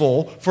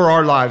useful for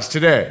our lives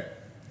today.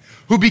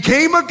 Who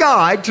became a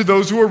guide to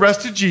those who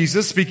arrested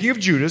Jesus, speaking of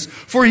Judas,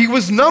 for he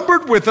was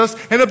numbered with us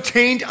and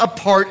obtained a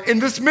part in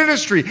this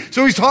ministry.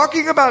 So he's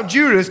talking about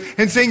Judas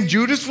and saying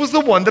Judas was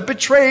the one that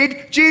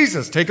betrayed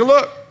Jesus. Take a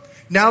look.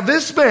 Now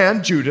this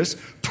man, Judas,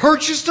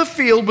 purchased a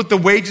field with the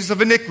wages of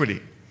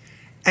iniquity.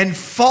 And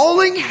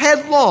falling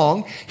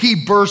headlong, he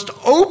burst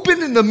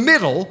open in the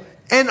middle,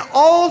 and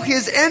all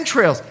his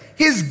entrails,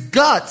 his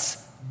guts,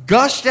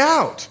 gushed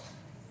out.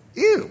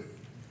 Ew.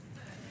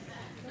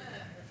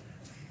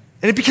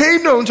 And it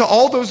became known to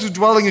all those who were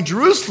dwelling in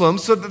Jerusalem,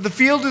 so that the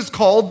field is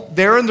called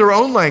there in their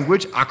own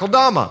language,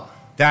 Akeldama.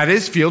 That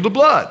is, field of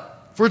blood.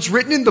 For it's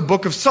written in the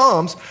book of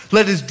Psalms,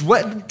 let his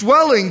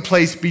dwelling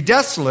place be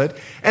desolate,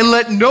 and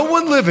let no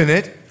one live in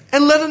it,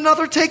 and let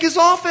another take his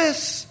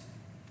office.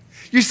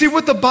 You see,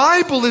 what the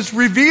Bible is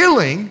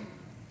revealing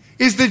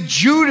is that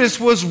Judas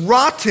was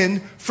rotten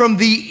from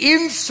the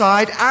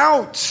inside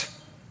out.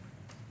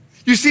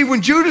 You see,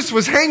 when Judas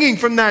was hanging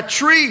from that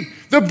tree,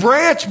 the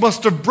branch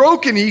must have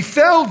broken. He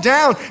fell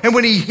down, and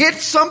when he hit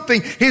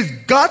something, his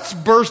guts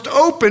burst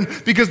open,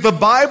 because the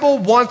Bible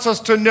wants us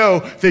to know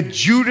that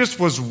Judas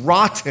was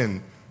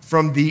rotten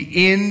from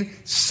the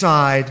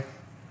inside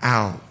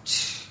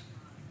out.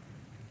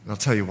 And I'll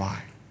tell you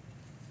why.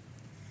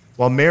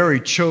 While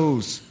Mary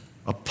chose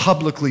a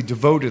publicly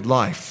devoted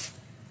life,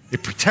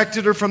 it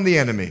protected her from the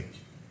enemy,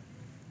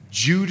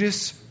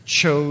 Judas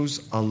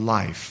chose a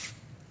life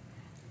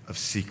of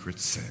secret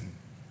sin.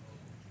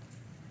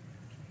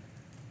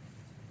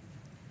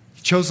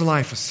 He chose a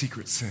life of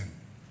secret sin.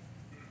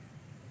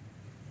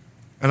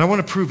 And I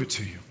want to prove it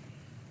to you.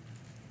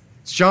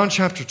 It's John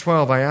chapter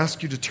 12. I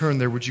ask you to turn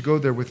there. Would you go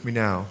there with me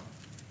now?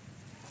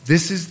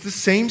 This is the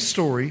same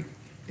story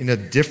in a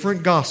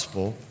different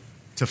gospel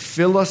to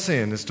fill us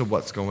in as to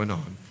what's going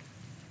on.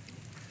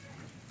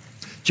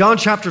 John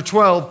chapter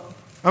 12,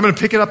 I'm going to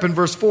pick it up in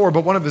verse 4,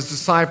 but one of his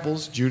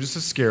disciples, Judas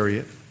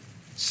Iscariot,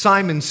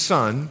 Simon's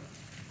son,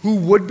 who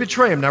would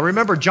betray him. Now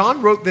remember,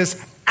 John wrote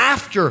this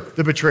after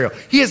the betrayal.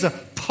 He has a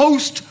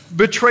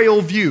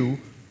post-betrayal view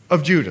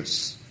of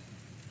Judas.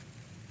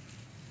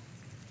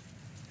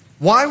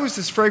 Why was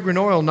this fragrant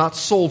oil not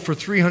sold for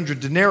 300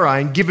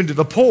 denarii and given to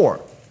the poor?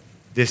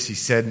 This, he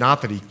said,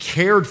 not that he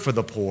cared for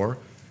the poor,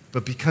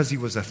 but because he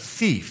was a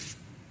thief,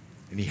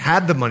 and he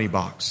had the money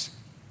box,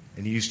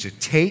 and he used to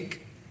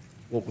take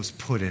what was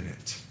put in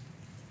it.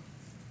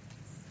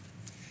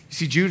 You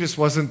see, Judas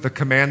wasn't the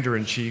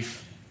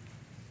commander-in-chief.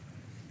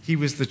 He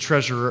was the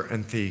treasurer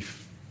and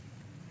thief.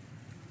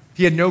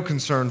 He had no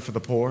concern for the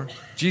poor.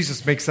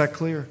 Jesus makes that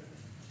clear.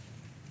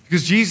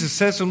 Because Jesus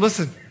says to him,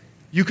 listen,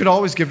 you could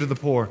always give to the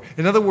poor.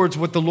 In other words,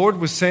 what the Lord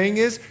was saying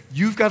is,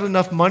 you've got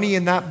enough money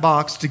in that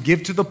box to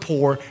give to the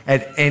poor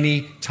at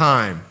any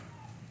time.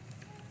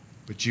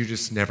 But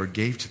Judas never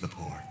gave to the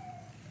poor.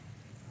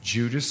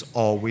 Judas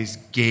always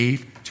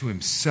gave to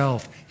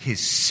himself. His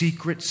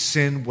secret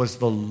sin was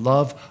the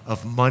love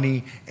of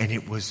money, and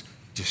it was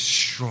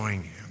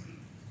destroying him.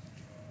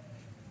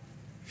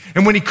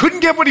 And when he couldn't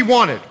get what he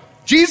wanted,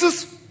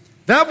 Jesus,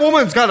 that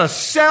woman's got to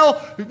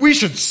sell. We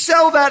should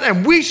sell that,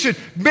 and we should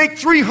make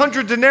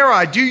 300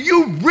 denarii. Do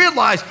you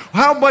realize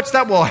how much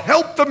that will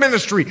help the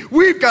ministry?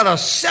 We've got to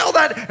sell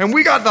that, and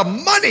we got the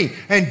money.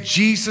 And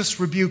Jesus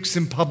rebukes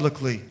him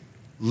publicly.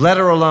 Let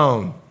her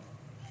alone.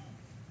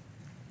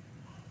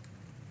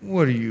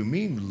 What do you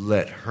mean,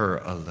 let her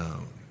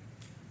alone?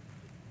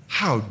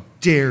 How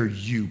dare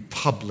you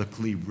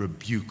publicly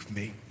rebuke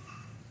me?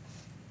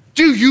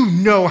 Do you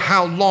know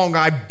how long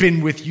I've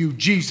been with you,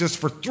 Jesus,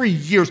 for 3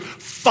 years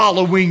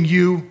following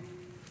you? And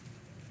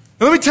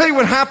let me tell you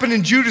what happened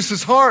in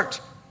Judas's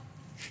heart.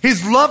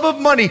 His love of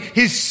money,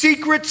 his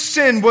secret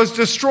sin was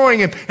destroying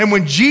him. And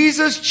when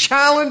Jesus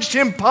challenged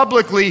him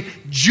publicly,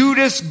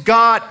 Judas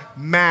got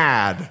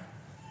mad.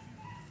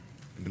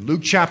 In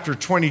Luke chapter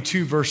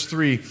 22, verse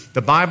 3,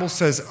 the Bible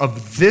says,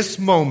 of this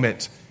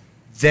moment,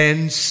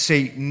 then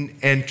Satan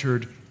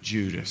entered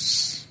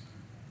Judas.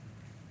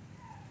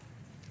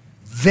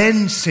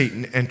 Then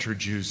Satan entered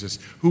Judas,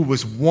 who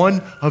was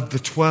one of the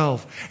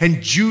 12.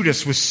 And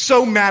Judas was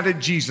so mad at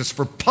Jesus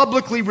for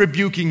publicly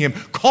rebuking him,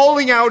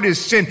 calling out his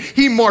sin.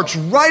 He marched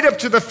right up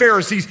to the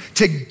Pharisees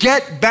to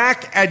get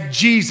back at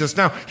Jesus.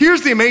 Now,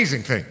 here's the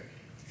amazing thing.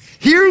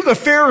 Here the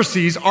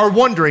Pharisees are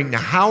wondering, now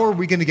how are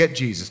we going to get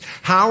Jesus?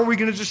 How are we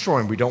going to destroy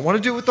him? We don't want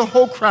to do it with the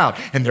whole crowd.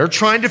 And they're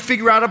trying to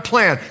figure out a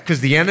plan because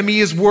the enemy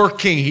is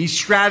working. He's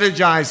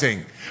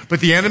strategizing.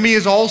 But the enemy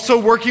is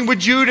also working with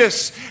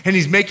Judas, and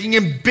he's making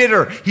him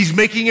bitter. He's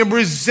making him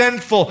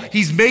resentful.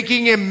 He's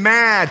making him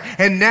mad.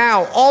 And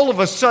now, all of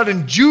a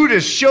sudden,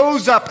 Judas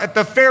shows up at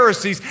the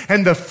Pharisees,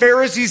 and the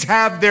Pharisees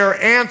have their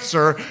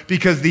answer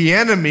because the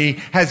enemy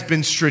has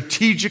been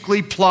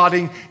strategically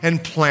plotting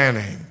and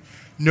planning.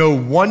 No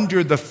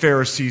wonder the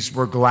Pharisees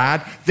were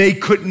glad. They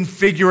couldn't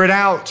figure it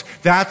out.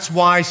 That's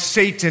why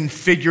Satan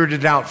figured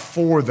it out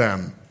for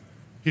them.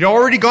 He'd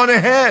already gone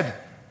ahead.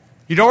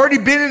 He'd already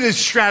been in his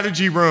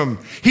strategy room.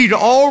 He'd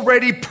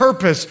already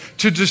purposed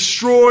to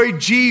destroy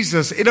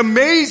Jesus. It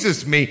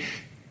amazes me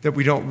that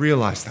we don't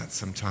realize that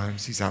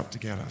sometimes. He's out to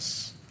get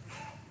us.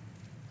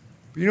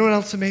 But you know what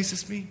else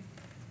amazes me?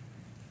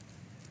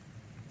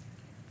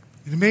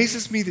 It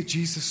amazes me that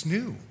Jesus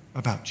knew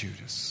about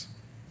Judas.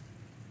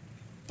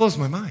 It blows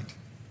my mind.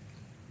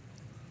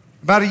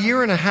 About 1.5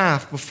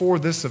 years before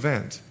this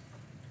event,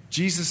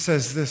 Jesus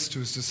says this to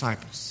his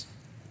disciples.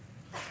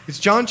 It's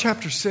John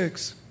chapter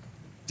 6.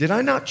 did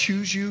I not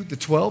choose you, the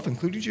 12,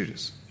 including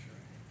Judas?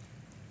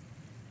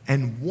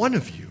 And one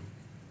of you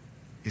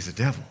is a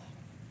devil.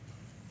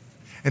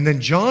 And then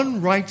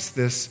John writes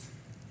this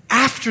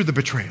after the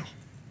betrayal.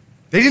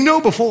 They didn't know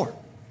before.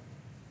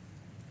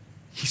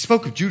 He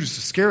spoke of Judas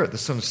Iscariot, the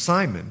son of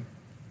Simon,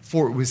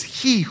 for it was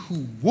he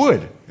who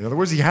would, in other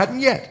words, he hadn't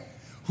yet,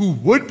 who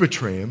would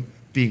betray him,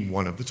 being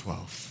one of the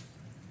 12.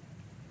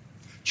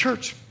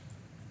 Church,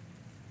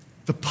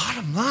 the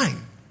bottom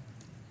line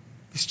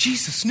is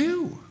Jesus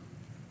knew.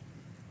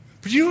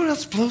 But you know what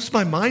else blows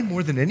my mind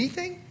more than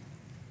anything?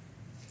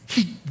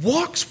 He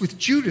walks with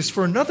Judas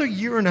for another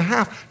year and a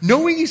half,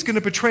 knowing he's going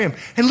to betray him.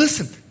 And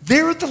listen,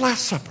 there at the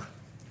Last Supper,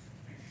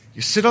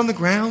 you sit on the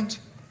ground,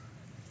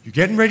 you're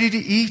getting ready to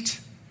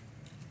eat,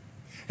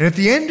 and at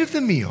the end of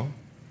the meal,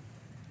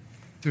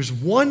 there's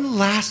one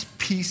last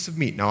piece of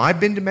meat. Now,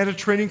 I've been to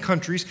Mediterranean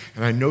countries,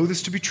 and I know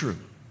this to be true.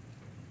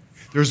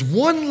 There's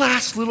one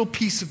last little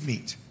piece of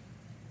meat,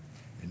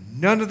 and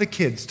none of the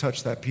kids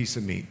touch that piece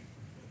of meat.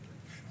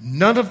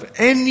 None of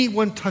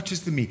anyone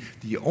touches the meat.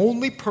 The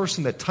only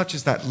person that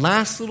touches that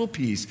last little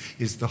piece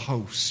is the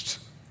host.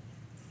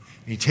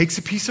 And he takes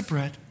a piece of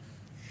bread,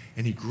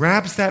 and he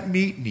grabs that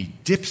meat, and he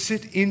dips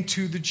it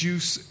into the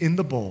juice in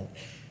the bowl.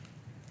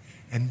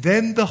 And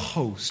then the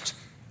host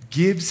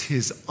gives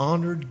his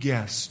honored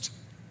guest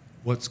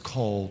what's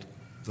called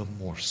the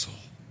morsel.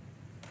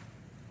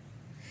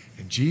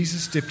 And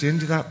Jesus dipped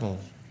into that bowl,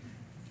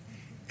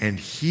 and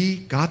he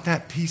got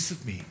that piece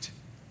of meat,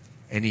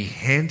 and he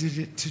handed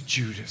it to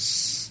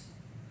Judas.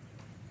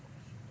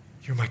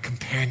 You're my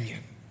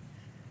companion.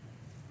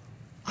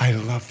 I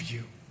love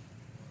you.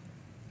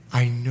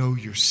 I know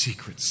your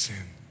secret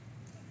sin,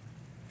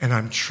 and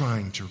I'm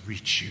trying to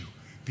reach you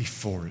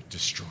before it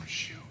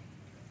destroys you.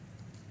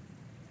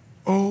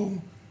 Oh,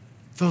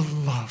 the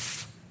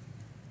love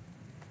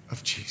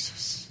of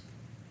Jesus.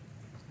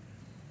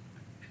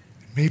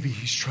 Maybe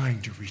he's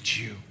trying to reach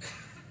you.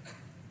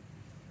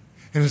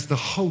 And as the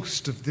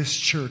host of this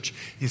church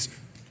is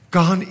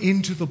gone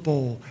into the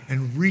bowl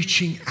and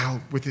reaching out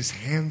with his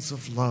hands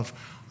of love,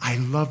 I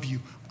love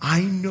you.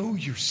 I know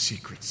your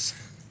secret sin.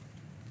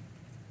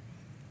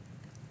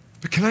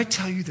 But can I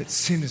tell you that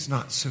sin is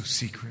not so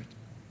secret?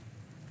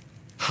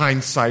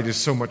 Hindsight is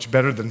so much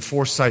better than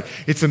foresight.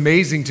 It's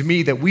amazing to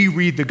me that we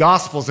read the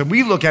Gospels and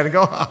we look at it and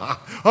go,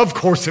 of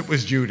course it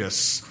was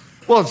Judas.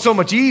 Well, it's so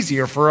much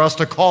easier for us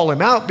to call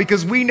him out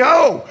because we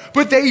know,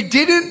 but they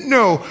didn't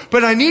know.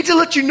 But I need to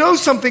let you know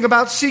something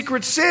about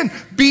secret sin.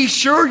 Be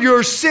sure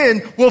your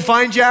sin will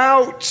find you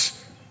out.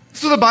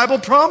 So the Bible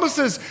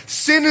promises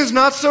sin is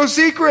not so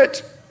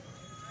secret.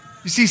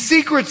 You see,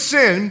 secret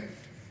sin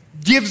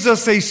gives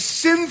us a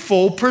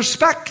sinful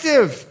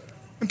perspective,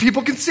 and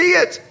people can see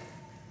it.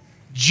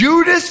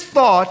 Judas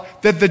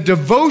thought that the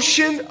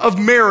devotion of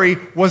Mary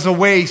was a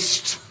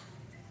waste,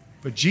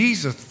 but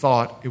Jesus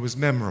thought it was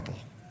memorable.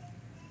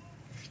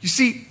 You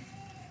see,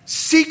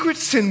 secret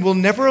sin will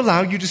never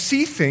allow you to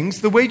see things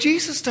the way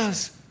Jesus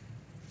does.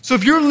 So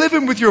if you're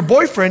living with your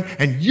boyfriend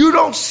and you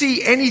don't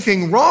see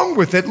anything wrong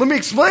with it, let me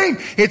explain.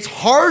 It's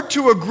hard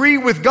to agree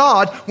with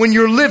God when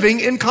you're living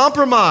in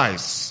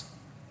compromise.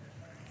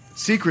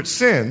 Secret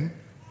sin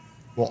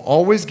will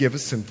always give a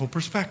sinful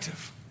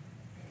perspective.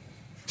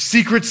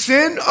 Secret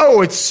sin?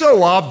 Oh, it's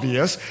so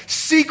obvious.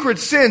 Secret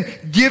sin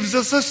gives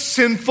us a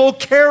sinful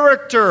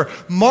character.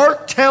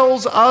 Mark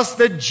tells us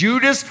that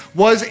Judas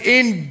was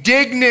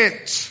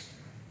indignant.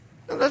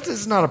 Now, that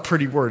is not a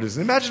pretty word, is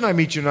it? Imagine I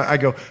meet you and I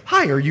go,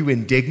 hi, are you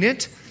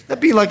indignant?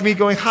 That'd be like me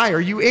going, hi,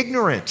 are you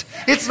ignorant?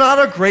 It's not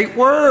a great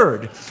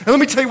word. And let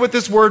me tell you what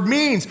this word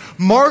means.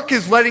 Mark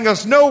is letting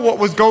us know what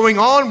was going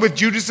on with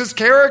Judas's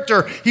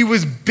character. He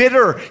was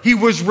bitter. He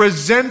was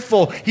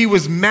resentful. He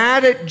was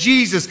mad at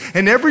Jesus.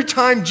 And every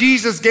time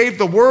Jesus gave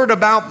the word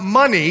about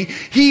money,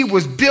 he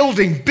was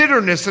building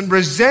bitterness and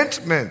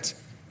resentment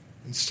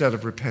instead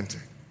of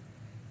repenting.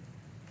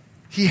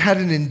 He had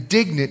an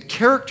indignant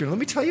character. Let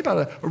me tell you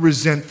about a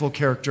resentful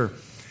character.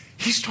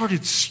 He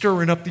started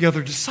stirring up the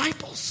other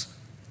disciples.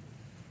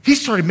 He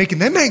started making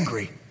them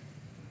angry.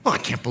 Well, I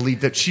can't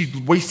believe that she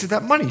wasted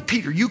that money.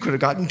 Peter, you could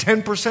have gotten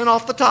 10%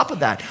 off the top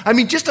of that. I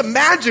mean, just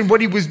imagine what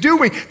he was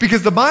doing,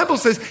 because the Bible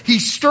says he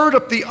stirred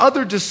up the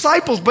other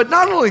disciples. But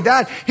not only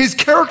that, his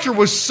character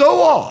was so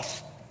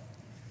off.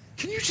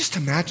 Can you just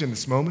imagine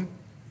this moment?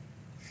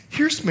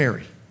 Here's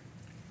Mary.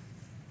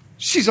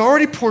 She's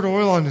already poured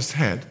oil on his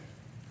head,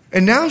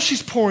 and now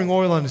she's pouring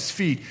oil on his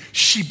feet.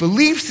 She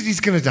believes that he's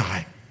going to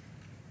die.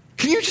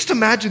 Can you just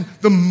imagine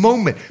the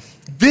moment?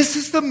 This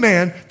is the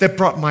man that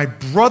brought my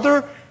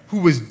brother who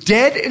was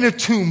dead in a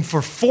tomb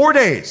for 4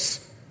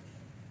 days.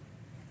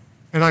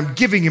 And I'm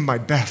giving him my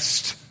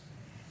best.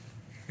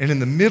 And in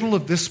the middle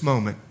of this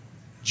moment,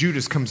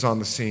 Judas comes on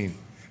the scene.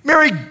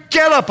 Mary,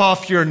 get up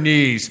off your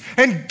knees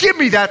and give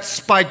me that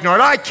spikenard.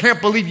 I can't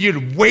believe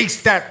you'd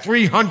waste that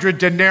 300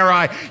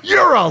 denarii.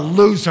 You're a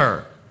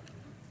loser.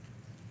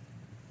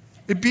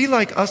 It'd be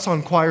like us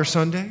on Choir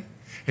Sunday,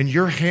 and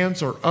your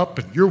hands are up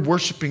and you're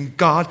worshiping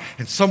God,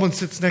 and someone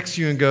sits next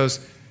to you and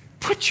goes,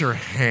 put your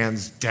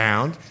hands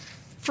down.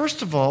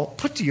 First of all,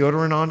 put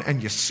deodorant on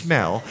and you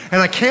smell.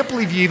 And I can't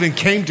believe you even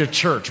came to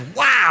church.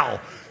 Wow.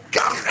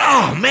 God,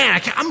 oh,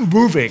 man, I'm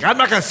moving. I'm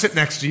not going to sit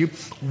next to you.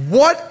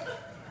 What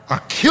a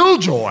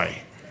killjoy.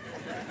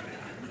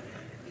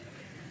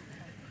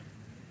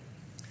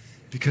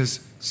 Because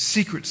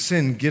secret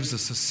sin gives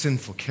us a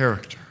sinful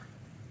character.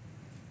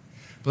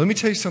 But let me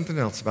tell you something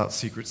else about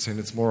secret sin.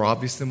 It's more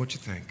obvious than what you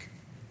think.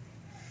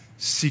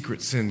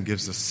 Secret sin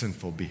gives us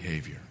sinful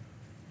behavior.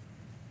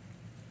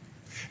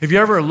 Have you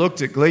ever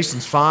looked at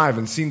Galatians 5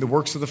 and seen the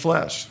works of the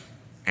flesh?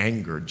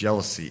 Anger,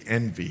 jealousy,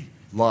 envy,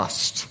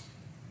 lust.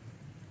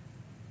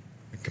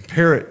 And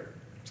compare it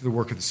to the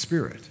work of the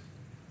Spirit.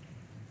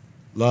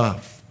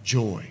 Love,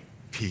 joy,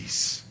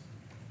 peace.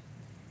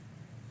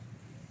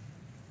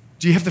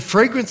 Do you have the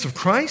fragrance of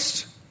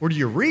Christ, or do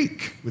you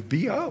reek with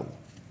B.O.?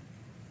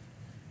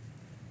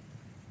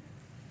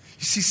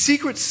 You see,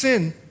 secret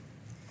sin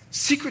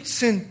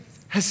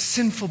has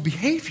sinful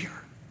behavior.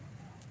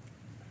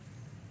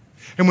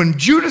 And when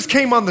Judas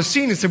came on the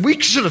scene and said, we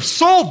should have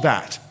sold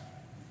that,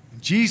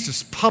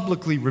 Jesus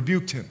publicly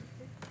rebuked him.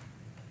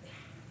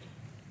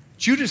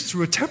 Judas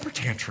threw a temper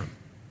tantrum.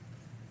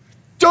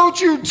 Don't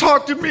you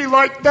talk to me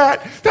like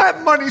that.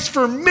 That money's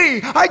for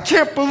me. I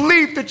can't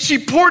believe that she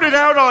poured it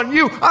out on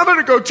you. I'm going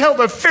to go tell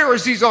the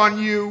Pharisees on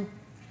you.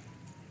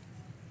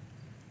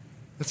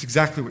 That's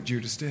exactly what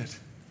Judas did.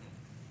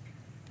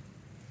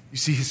 You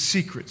see, his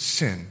secret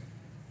sin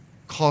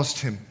caused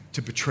him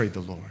to betray the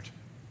Lord.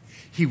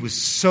 He was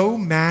so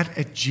mad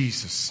at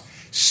Jesus,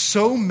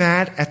 so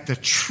mad at the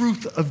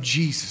truth of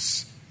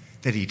Jesus,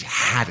 that he'd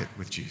had it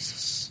with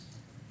Jesus.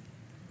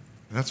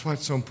 And that's why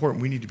it's so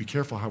important. We need to be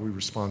careful how we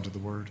respond to the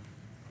word.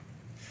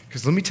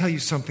 Because let me tell you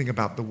something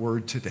about the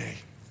word today.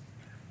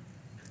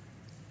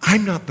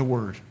 I'm not the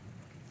word.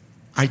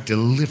 I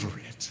deliver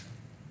it.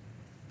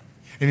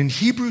 And in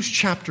Hebrews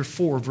chapter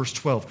 4, verse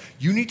 12,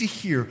 you need to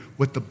hear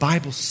what the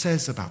Bible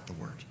says about the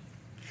word.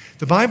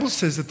 The Bible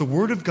says that the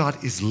word of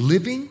God is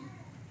living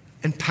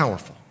and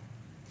powerful.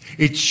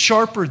 It's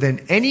sharper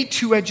than any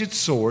two-edged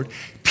sword,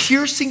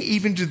 piercing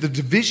even to the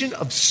division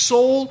of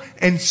soul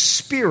and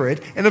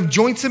spirit and of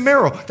joints and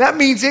marrow. That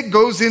means it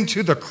goes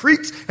into the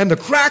creaks and the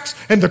cracks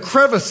and the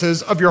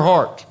crevices of your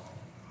heart.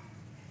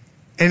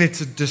 And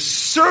it's a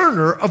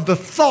discerner of the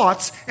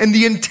thoughts and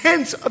the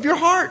intents of your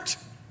heart.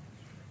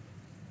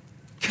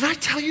 Can I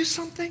tell you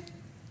something?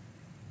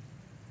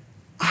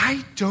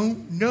 I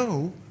don't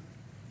know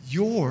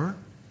your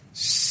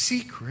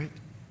secret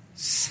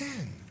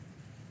sin.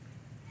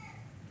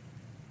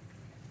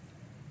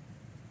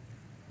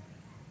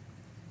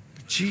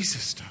 But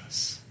Jesus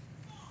does.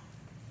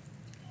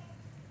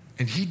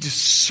 And he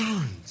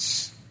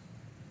discerns.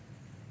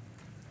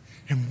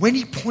 And when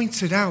he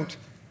points it out,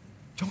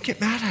 don't get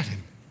mad at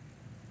him.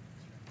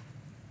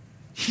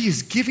 He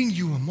is giving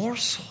you a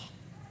morsel.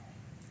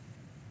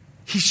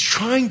 He's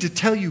trying to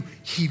tell you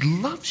he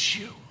loves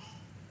you.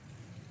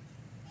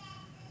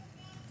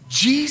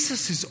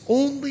 Jesus is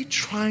only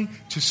trying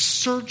to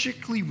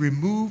surgically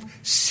remove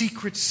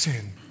secret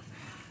sin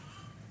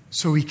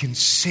so he can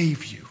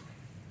save you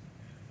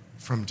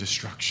from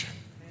destruction.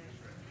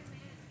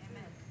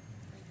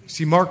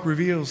 See, Mark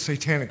reveals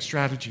satanic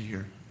strategy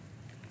here.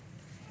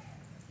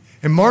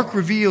 And Mark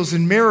reveals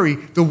in Mary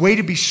the way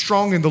to be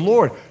strong in the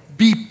Lord.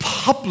 Be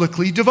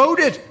publicly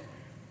devoted.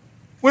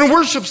 When a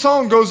worship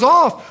song goes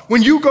off,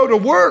 when you go to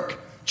work,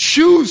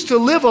 choose to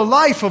live a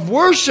life of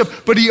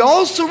worship. But he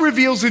also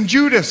reveals in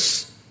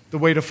Judas the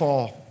way to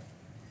fall.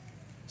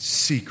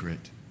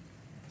 Secret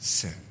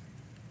sin.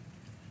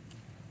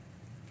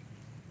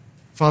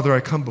 Father, I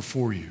come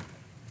before you.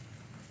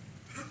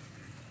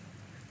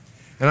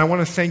 And I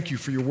want to thank you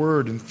for your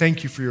word and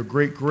thank you for your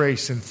great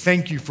grace and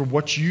thank you for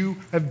what you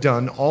have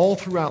done all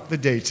throughout the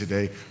day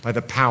today by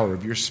the power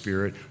of your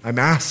Spirit. I'm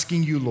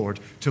asking you, Lord,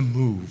 to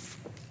move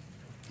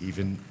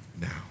even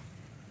now.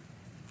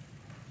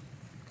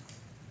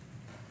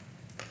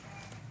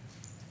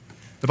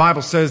 The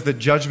Bible says that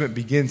judgment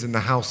begins in the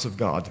house of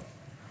God.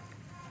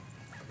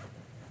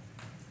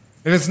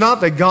 And it's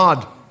not that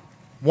God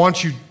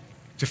wants you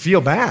to feel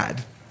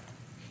bad.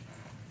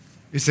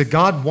 It's that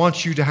God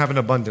wants you to have an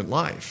abundant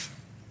life.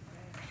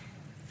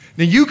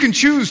 Now, you can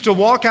choose to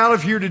walk out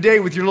of here today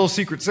with your little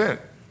secret sin.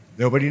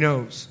 Nobody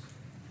knows.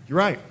 You're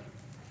right.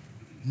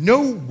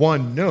 No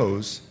one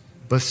knows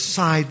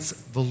besides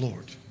the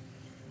Lord.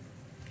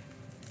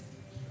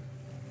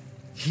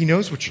 He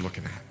knows what you're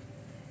looking at.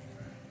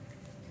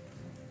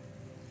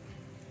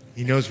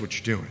 He knows what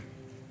you're doing.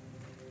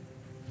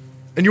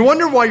 And you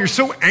wonder why you're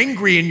so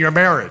angry in your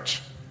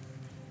marriage.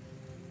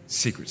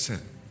 Secret sin.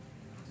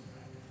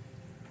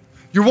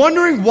 You're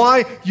wondering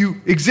why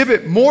you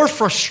exhibit more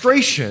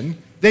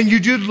frustration than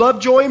you do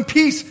love, joy, and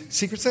peace.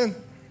 Secret sin.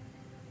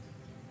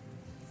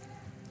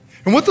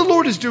 And what the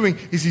Lord is doing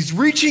is he's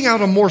reaching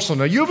out a morsel.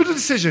 Now, you have a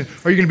decision.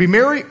 Are you going to be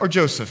Mary or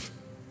Joseph?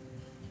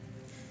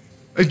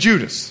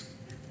 Judas.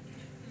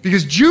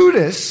 Because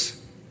Judas,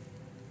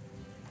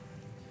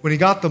 when he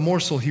got the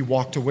morsel, he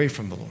walked away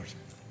from the Lord.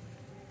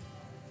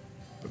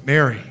 But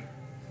Mary,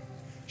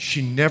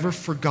 she never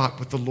forgot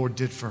what the Lord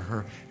did for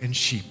her, and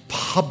she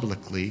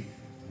publicly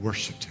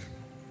worshiped him.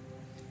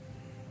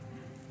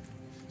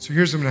 So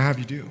here's what I'm going to have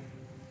you do.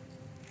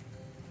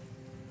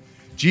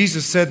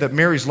 Jesus said that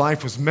Mary's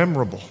life was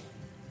memorable.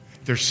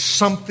 There's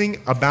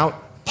something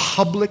about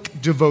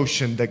public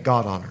devotion that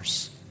God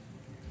honors.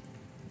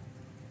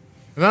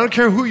 And I don't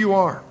care who you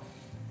are.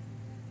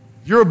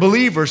 You're a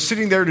believer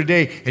sitting there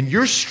today and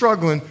you're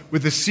struggling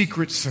with a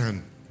secret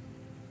sin.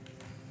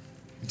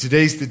 And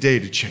today's the day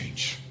to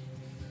change.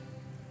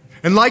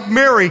 And like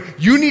Mary,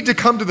 you need to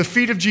come to the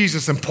feet of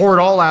Jesus and pour it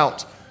all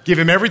out. Give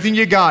him everything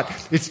you got.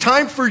 It's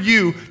time for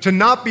you to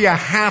not be a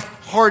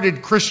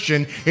half-hearted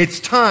Christian. It's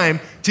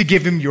time to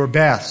give him your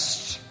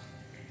best.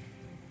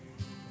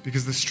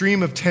 Because the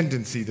stream of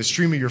tendency, the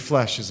stream of your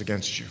flesh is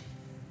against you.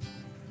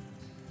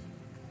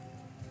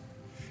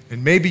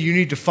 And maybe you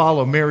need to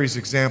follow Mary's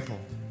example.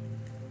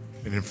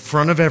 And in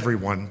front of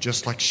everyone,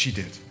 just like she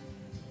did,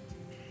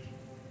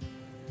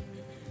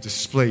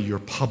 display your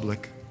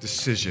public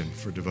decision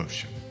for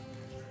devotion.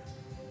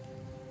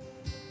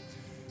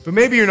 But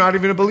maybe you're not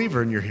even a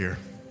believer and you're here.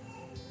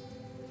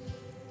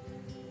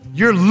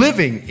 You're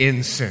living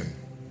in sin.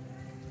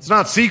 It's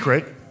not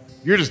secret.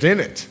 You're just in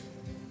it.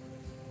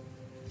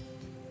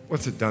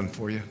 What's it done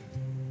for you?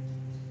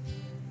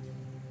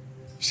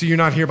 See, you're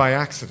not here by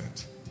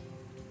accident.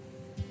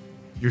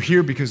 You're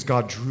here because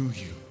God drew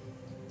you.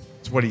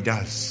 It's what he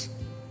does.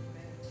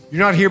 You're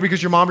not here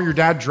because your mom or your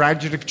dad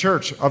dragged you to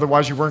church.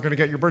 Otherwise, you weren't going to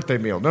get your birthday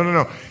meal.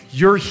 No.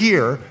 You're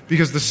here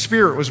because the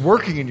Spirit was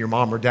working in your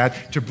mom or dad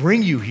to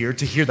bring you here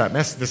to hear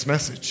this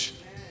message.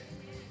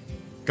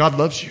 God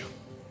loves you.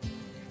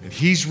 And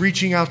he's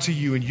reaching out to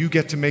you, and you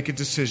get to make a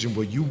decision.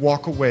 Will you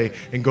walk away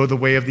and go the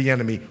way of the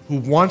enemy who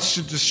wants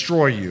to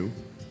destroy you,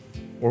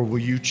 or will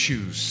you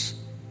choose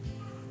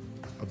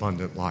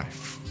abundant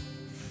life,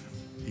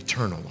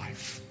 eternal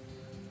life?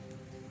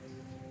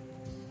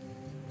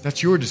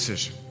 That's your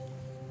decision.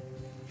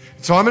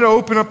 So I'm going to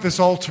open up this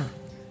altar.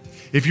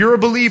 If you're a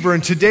believer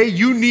and today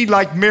you need,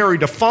 like Mary,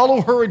 to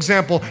follow her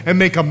example and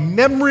make a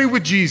memory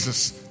with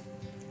Jesus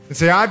and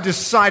say, I've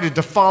decided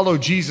to follow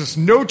Jesus,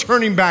 no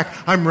turning back.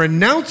 I'm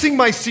renouncing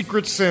my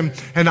secret sin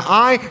and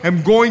I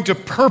am going to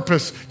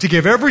purpose to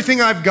give everything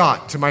I've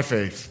got to my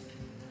faith.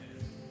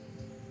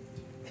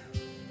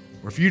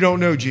 Or if you don't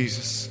know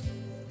Jesus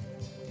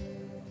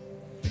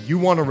and you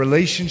want a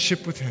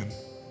relationship with him,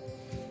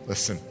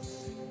 listen.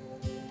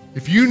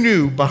 If you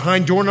knew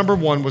behind door number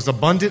 1 was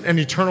abundant and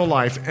eternal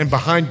life, and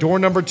behind door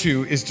number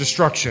 2 is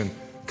destruction,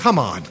 come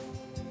on.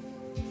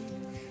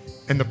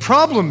 And the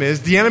problem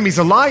is the enemy's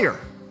a liar.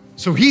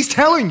 So he's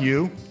telling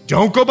you,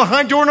 don't go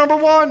behind door number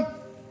 1.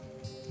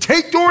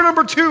 Take door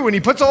number 2, and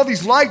he puts all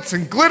these lights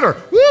and glitter.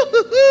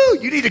 Woo-hoo-hoo,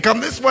 you need to come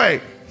this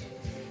way.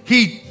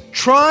 He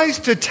tries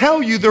to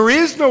tell you there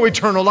is no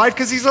eternal life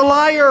because he's a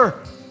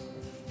liar.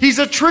 He's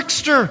a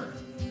trickster.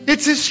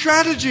 It's his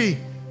strategy.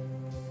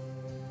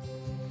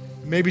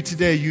 Maybe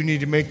today you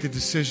need to make the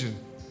decision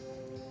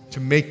to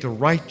make the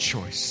right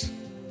choice.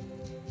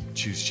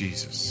 Choose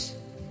Jesus.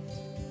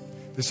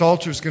 This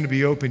altar is going to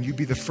be open. You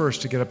be the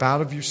first to get up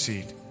out of your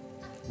seat.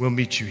 We'll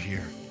meet you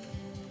here.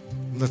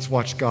 Let's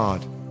watch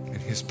God and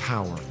his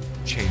power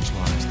change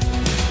lives.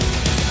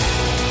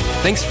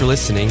 Thanks for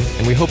listening,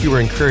 and we hope you were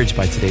encouraged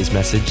by today's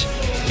message.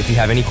 If you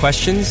have any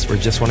questions or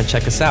just want to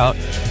check us out,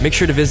 make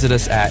sure to visit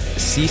us at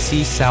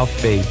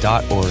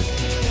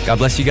ccsouthbay.org. God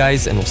bless you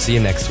guys, and we'll see you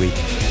next week.